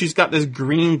 She's got this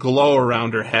green glow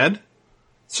around her head.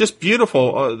 It's just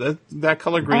beautiful. That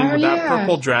color green with that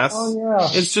purple dress. Oh, yeah.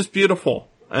 It's just beautiful.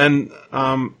 And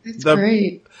it's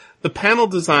great. The panel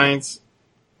designs,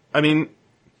 I mean,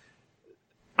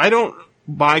 I don't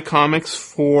buy comics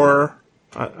for...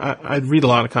 I read a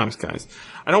lot of comics, guys.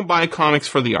 I don't buy comics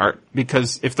for the art,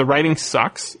 because if the writing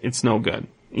sucks, it's no good.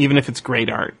 Even if it's great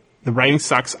art. The writing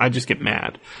sucks, I just get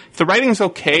mad. If the writing's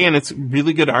okay and it's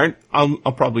really good art, I'll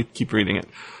probably keep reading it.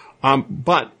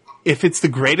 But if it's the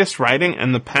greatest writing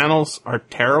and the panels are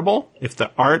terrible, if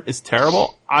the art is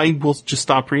terrible, I will just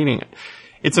stop reading it.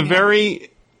 It's a very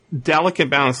delicate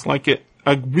balance. Like a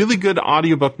really good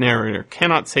audiobook narrator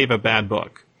cannot save a bad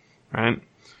book, right?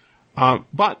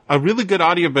 But a really good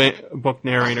audiobook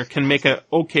narrator can make an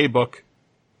okay book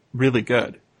really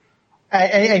good.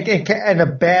 And a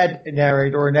bad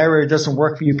narrator or a narrator doesn't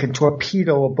work for you can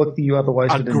torpedo a book that you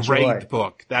otherwise would enjoy. A great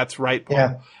book. That's right, Paul.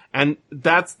 Yeah. And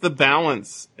that's the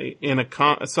balance in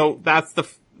so that's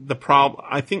the problem.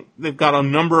 I think they've got a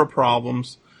number of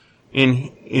problems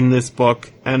in this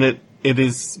book, and it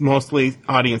is mostly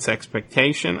audience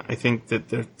expectation. I think that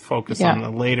they're focused on the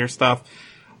later stuff.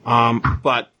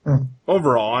 But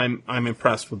overall, I'm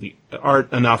impressed with the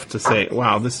art enough to say,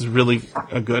 wow, this is really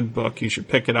a good book. You should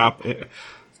pick it up.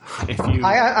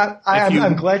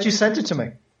 I'm glad you sent it to me.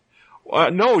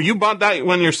 No, you bought that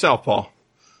one yourself, Paul.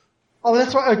 Oh,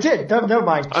 that's what I did. Never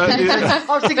mind. I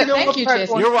was thinking Thank you,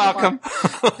 Jason. You're welcome.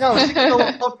 No, I was thinking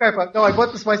No, I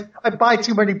bought this twice. I buy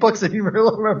too many books. I didn't even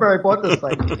remember I bought this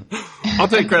thing. I'll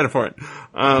take credit for it.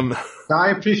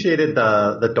 I appreciated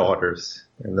the daughters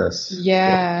in this.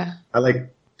 Yeah. I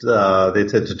like they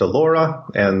said to Laura,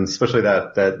 and especially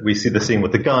that we see the scene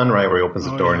with the gun, right, where he opens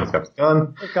the door and he's got the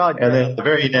gun. Oh, God, and then the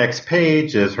very next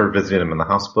page is her visiting him in the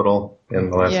hospital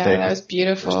in the last day. Yeah, that was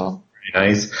beautiful. Very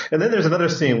nice. And then there's another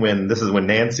scene when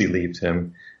Nancy leaves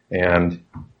him, and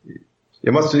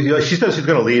she says she's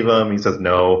going to leave him. He says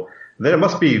no. And then it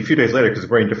must be a few days later because he's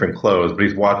wearing different clothes, but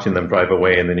he's watching them drive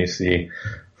away, and then you see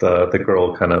the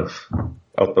girl kind of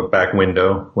out the back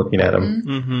window looking at him.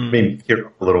 Mm-hmm. Made me tear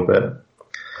up a little bit.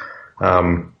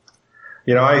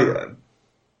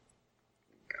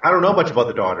 I don't know much about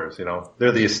the daughters,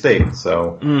 They're the estate,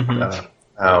 so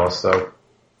so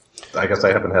I guess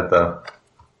I haven't had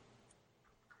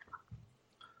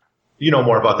you know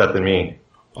more about that than me,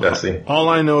 Jesse. All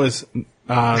I know is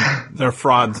they're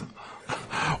frauds.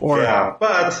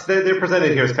 But they're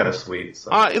presented here as kind of sweet. So.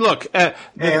 Look, the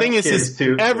thing is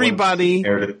everybody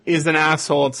is an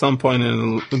asshole at some point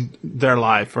in their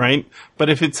life, right? But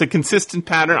if it's a consistent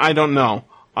pattern, I don't know.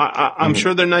 I'm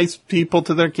sure they're nice people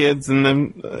to their kids, and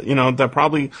then, they're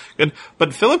probably good.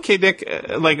 But Philip K. Dick,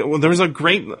 there was a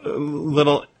great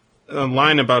little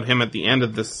line about him at the end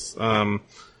of this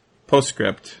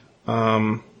postscript,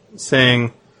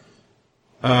 saying,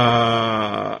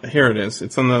 here it is.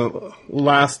 It's on the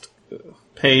last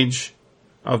page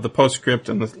of the postscript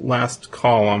and the last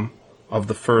column of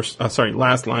the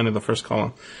last line of the first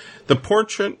column. The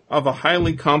portrait of a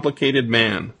highly complicated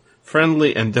man,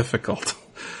 friendly and difficult.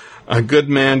 A good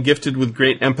man, gifted with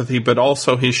great empathy, but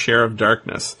also his share of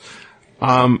darkness.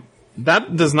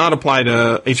 That does not apply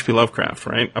to H.P. Lovecraft,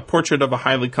 right? A portrait of a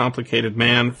highly complicated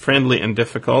man, friendly and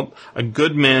difficult. A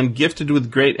good man, gifted with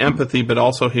great empathy, but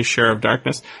also his share of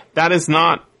darkness. That is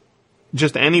not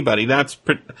just anybody. That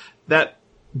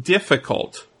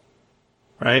difficult,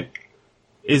 right,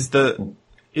 is the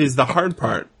hard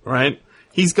part, right?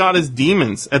 He's got his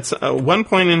demons. At one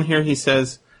point in here, he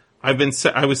says, I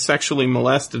was sexually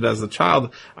molested as a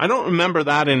child. I don't remember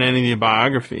that in any of the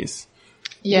biographies.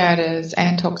 Yeah, it is.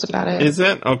 Anne talks about it. Is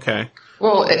it? Okay.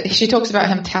 Well, she talks about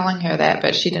him telling her that,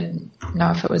 but she didn't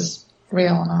know if it was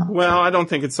real or not. Well, I don't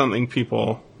think it's something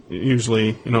people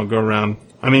usually, go around.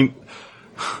 I mean,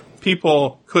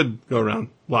 people could go around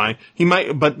lying. He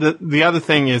might, but the other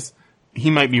thing is, he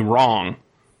might be wrong.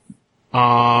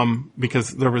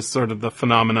 Because there was sort of the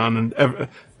phenomenon, and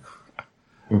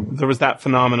there was that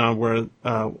phenomenon where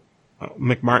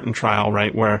McMartin trial,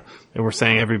 right, where they were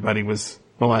saying everybody was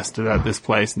molested at this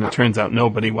place, and it turns out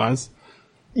nobody was.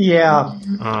 Yeah.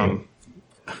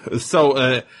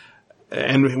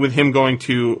 And with him going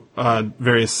to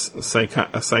various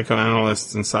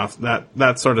psychoanalysts and stuff,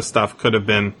 that sort of stuff could have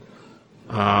been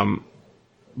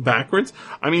backwards.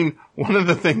 I mean, one of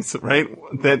the things, right,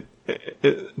 that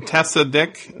Tessa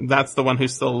Dick, that's the one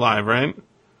who's still alive, right?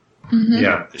 Mm-hmm.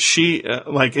 Yeah. She,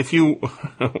 if you,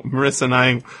 Marissa and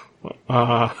I,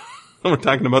 we're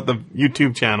talking about the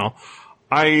YouTube channel.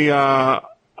 I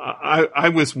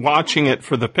was watching it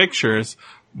for the pictures,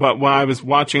 but while I was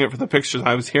watching it for the pictures,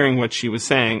 I was hearing what she was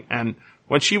saying, and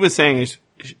what she was saying is,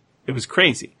 it was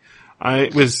crazy.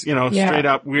 It was, straight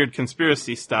up weird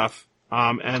conspiracy stuff.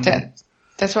 And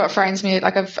that's what frightens me.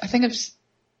 I think it's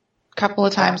a couple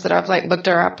of times that I've looked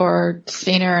her up or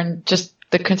seen her, and just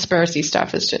the conspiracy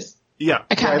stuff is just. Yeah.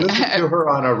 I listened to her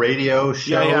on a radio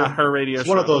show. Yeah, her radio show. It's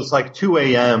one of those 2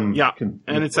 a.m. Yeah,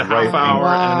 and it's a half hour,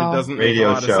 and it doesn't make a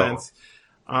lot of sense.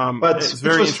 But it's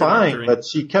very which was fine, but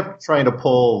she kept trying to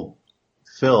pull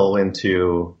Phil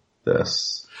into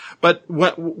this. But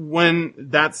when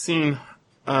that scene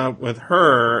with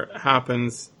her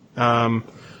happens, I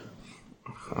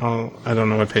don't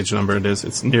know what page number it is.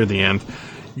 It's near the end.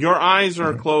 Your eyes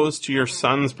are closed to your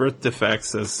son's birth defects,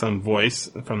 says some voice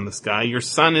from the sky. Your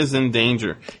son is in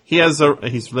danger. He's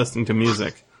listening to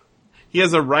music. He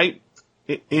has a right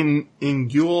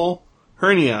inguinal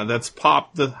hernia that's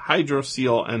popped the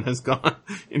hydrocele and has gone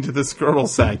into the scrotal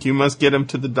sac. You must get him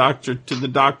to the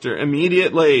doctor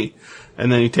immediately.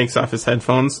 And then he takes off his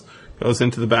headphones, goes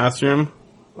into the bathroom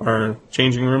or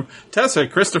changing room. Tessa,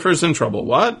 Christopher's in trouble.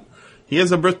 What? He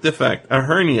has a birth defect, a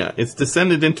hernia. It's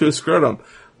descended into his scrotum.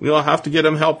 We'll have to get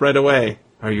him help right away.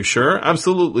 Are you sure?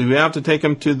 Absolutely. We have to take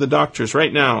him to the doctors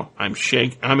right now. I'm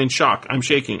in shock. I'm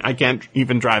shaking. I can't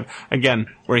even drive. Again,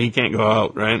 where he can't go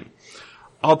out, right?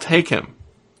 I'll take him.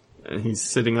 And he's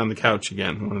sitting on the couch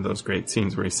again. One of those great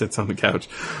scenes where he sits on the couch.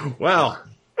 Well,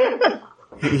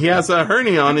 he has a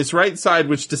hernia on his right side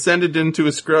which descended into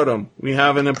his scrotum. We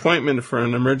have an appointment for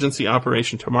an emergency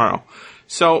operation tomorrow.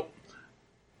 So,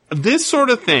 this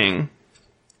sort of thing,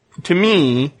 to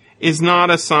me, is not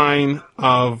a sign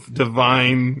of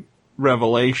divine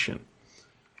revelation.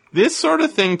 This sort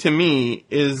of thing, to me,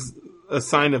 is a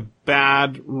sign of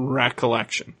bad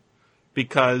recollection.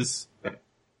 Because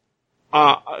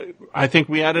I think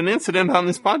we had an incident on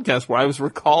this podcast where I was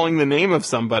recalling the name of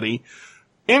somebody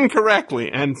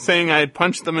incorrectly and saying I had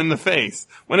punched them in the face,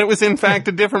 when it was in fact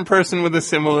a different person with a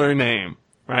similar name,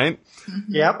 right?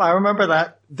 Yep, I remember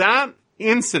that. That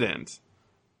incident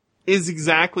is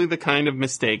exactly the kind of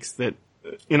mistakes that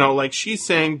like she's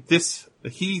saying this,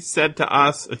 he said to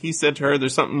her,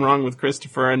 there's something wrong with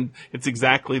Christopher and it's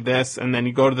exactly this. And then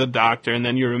you go to the doctor and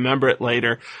then you remember it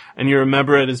later and you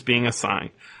remember it as being a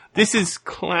sign. This is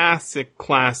classic,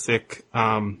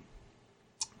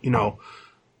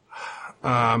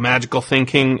 magical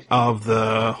thinking of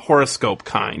the horoscope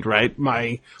kind, right?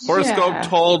 My horoscope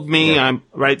told me I'm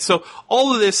right. So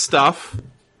all of this stuff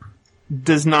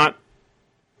does not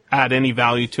add any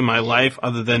value to my life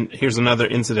other than here's another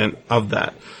incident of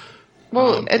that.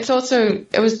 Well,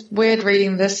 it was weird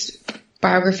reading this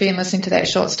biography and listening to that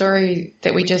short story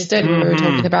that we just did. Mm-hmm. We were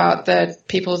talking about the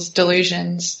people's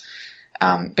delusions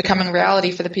becoming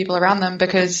reality for the people around them,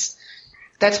 because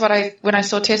that's what when I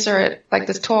saw Tessa at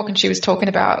this talk and she was talking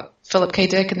about Philip K.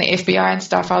 Dick and the FBI and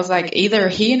stuff, I was like, either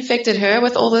he infected her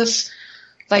with all this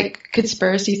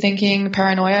conspiracy thinking,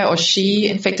 paranoia, or she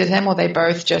infected him, or they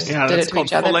both just did it to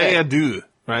each other. Folie à deux,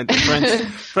 right? The French.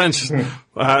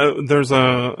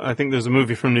 I think there's a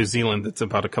movie from New Zealand that's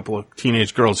about a couple of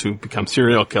teenage girls who become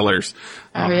serial killers,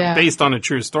 based on a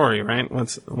true story, right?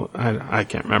 I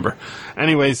can't remember.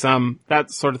 Anyways,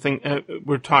 that sort of thing.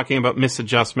 We're talking about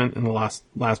misadjustment in the last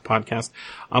podcast.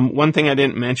 One thing I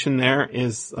didn't mention there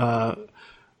is, and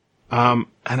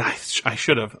I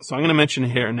should have, so I'm going to mention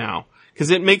it here now. Because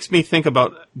it makes me think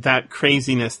about that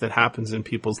craziness that happens in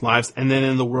people's lives and then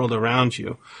in the world around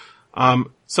you. I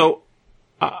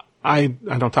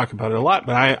don't talk about it a lot,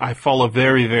 but I follow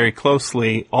very, very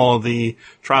closely all of the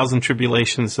trials and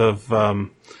tribulations of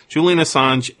Julian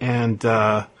Assange and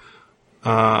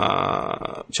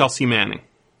Chelsea Manning.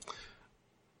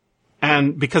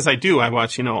 And because I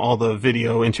watch, all the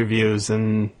video interviews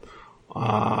and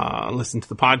listen to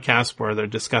the podcast where they're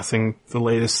discussing the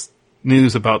latest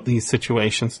news about these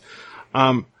situations.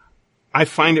 I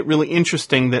find it really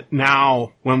interesting that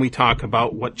now when we talk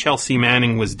about what Chelsea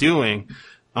Manning was doing,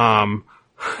 when,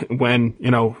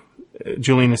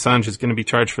 Julian Assange is going to be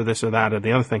charged for this or that or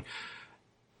the other thing,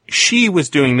 she was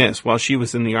doing this while she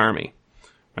was in the army,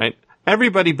 right?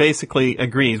 Everybody basically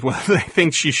agrees whether they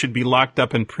think she should be locked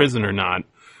up in prison or not,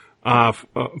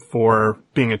 for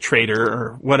being a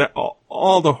traitor or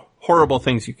all the horrible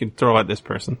things you can throw at this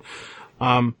person.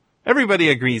 Everybody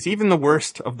agrees, even the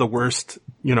worst of the worst,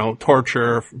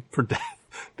 torture for death.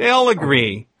 They all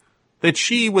agree that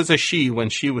she was a she when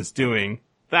she was doing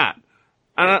that.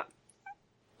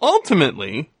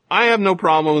 Ultimately, I have no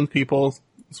problem with people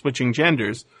switching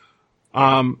genders,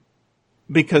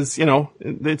 because,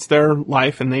 it's their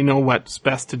life and they know what's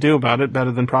best to do about it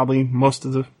better than probably most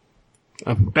of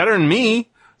better than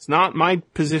me. It's not my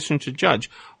position to judge.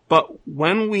 But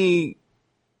when we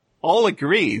all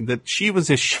agree that she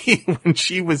was a she when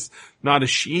she was not a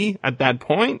she at that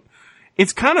point,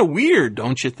 it's kind of weird,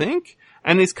 don't you think?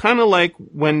 And it's kind of like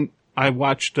when I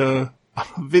watched a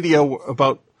video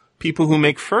about people who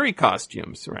make furry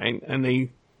costumes, right? And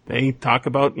they talk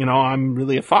about, I'm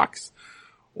really a fox.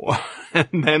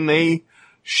 And then they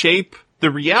shape the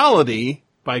reality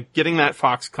by getting that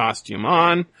fox costume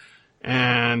on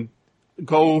and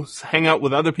go hang out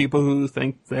with other people who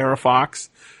think they're a fox.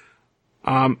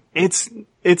 It's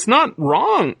not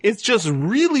wrong. It's just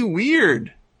really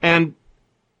weird. And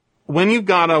when you've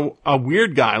got a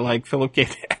weird guy like Philip K.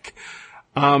 Dick,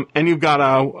 and you've got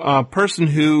a person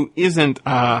who isn't,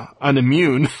 an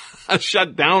immune, a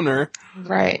shutdowner.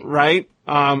 Right.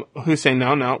 Who's saying,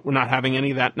 no, we're not having any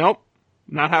of that. Nope.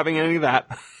 Not having any of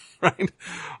that. Right.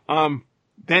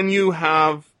 Then you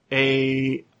have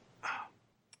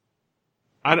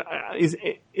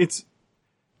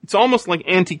it's almost like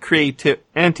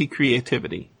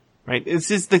anti-creativity, right? This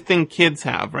is the thing kids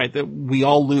have, right? That we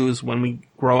all lose when we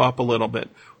grow up a little bit.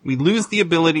 We lose the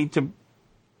ability to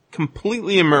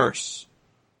completely immerse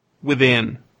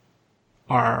within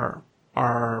our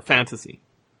fantasy.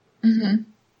 Mm-hmm.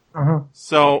 Uh-huh.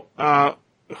 So,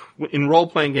 in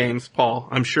role-playing games, Paul,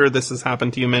 I'm sure this has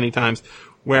happened to you many times,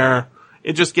 where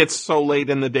it just gets so late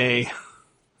in the day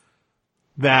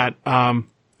that,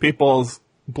 people's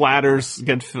bladders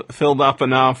get filled up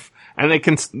enough and they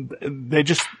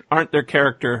just aren't their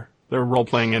character they're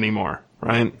role-playing anymore,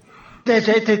 right?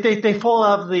 They fall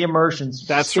out of the immersions.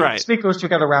 That's right. Speakers, we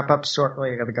gotta wrap up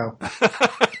shortly. I gotta go.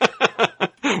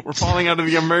 We're falling out of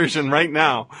the immersion right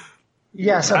now.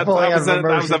 Yes, I'm falling out of immersion.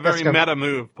 That was a very meta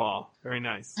move, Paul. Very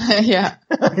nice. Yeah.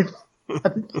 I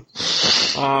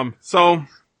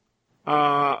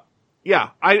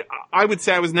would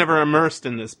say I was never immersed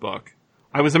in this book.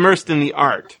 I was immersed in the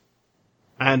art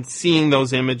and seeing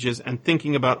those images and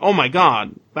thinking about, oh my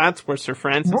God, that's where Sir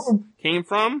Francis came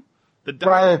from.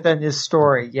 Rather than his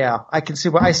story, yeah. I can see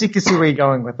where you're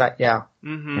going with that, yeah.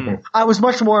 Mm-hmm. I was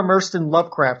much more immersed in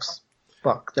Lovecraft's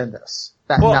book than this.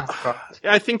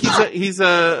 I think he's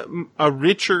a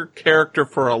richer character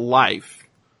for a life.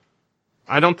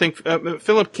 I don't think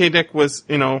Philip K. Dick was,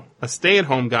 a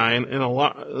stay-at-home guy in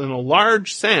a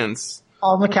large sense.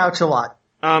 On the couch a lot.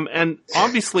 And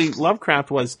obviously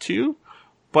Lovecraft was too,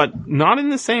 but not in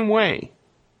the same way.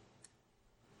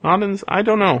 I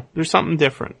don't know. There's something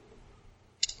different.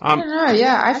 I don't know.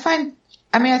 Yeah, I think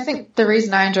the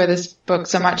reason I enjoy this book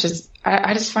so much is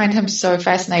I just find him so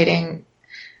fascinating.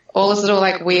 All this little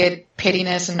like weird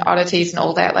pettiness and oddities and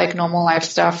all that like normal life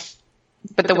stuff,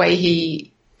 but the way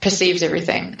he perceives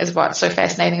everything is what's so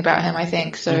fascinating about him, I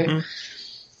think. So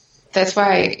that's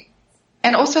why,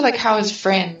 and also like how his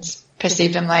friends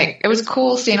perceived him. Like it was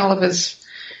cool seeing all of his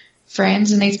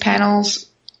friends in these panels,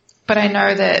 but I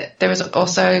know that there was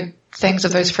also things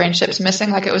of those friendships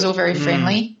missing. Like it was all very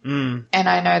friendly, and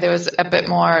I know there was a bit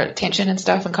more tension and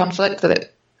stuff and conflict that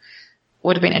it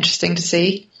would have been interesting to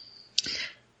see.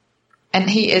 And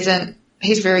he's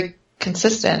very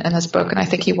consistent in this book, and I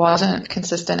think he wasn't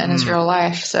consistent in his real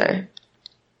life. So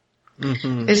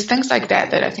there's things like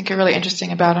that I think are really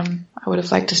interesting about him. I would have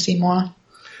liked to see more.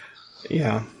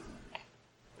 Yeah,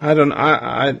 I don't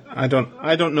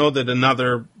know that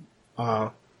another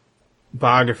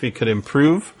biography could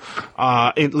improve,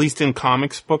 at least in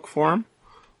comics book form.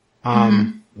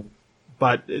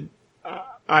 But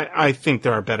I think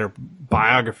there are better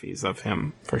biographies of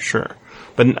him for sure.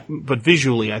 But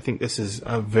visually, I think this is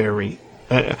a very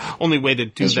only way to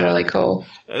do it's that really cool.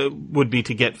 Would be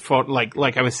to get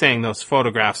like I was saying, those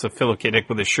photographs of Philip K. Dick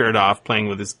with his shirt off, playing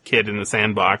with his kid in the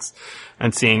sandbox,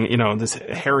 and seeing this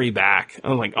hairy back.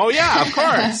 I'm like, oh yeah, of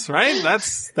course, right?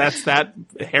 That's that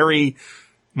hairy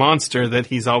monster that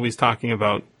he's always talking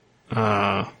about.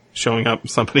 Showing up,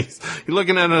 he's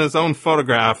looking at his own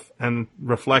photograph and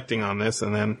reflecting on this,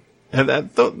 and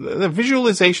the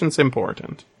visualization's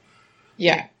important.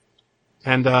 Yeah.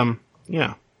 And,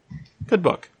 good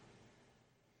book.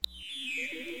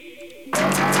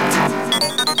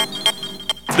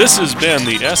 This has been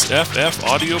the SFF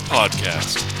Audio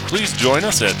Podcast. Please join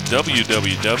us at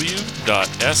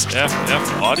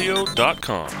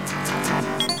www.sffaudio.com.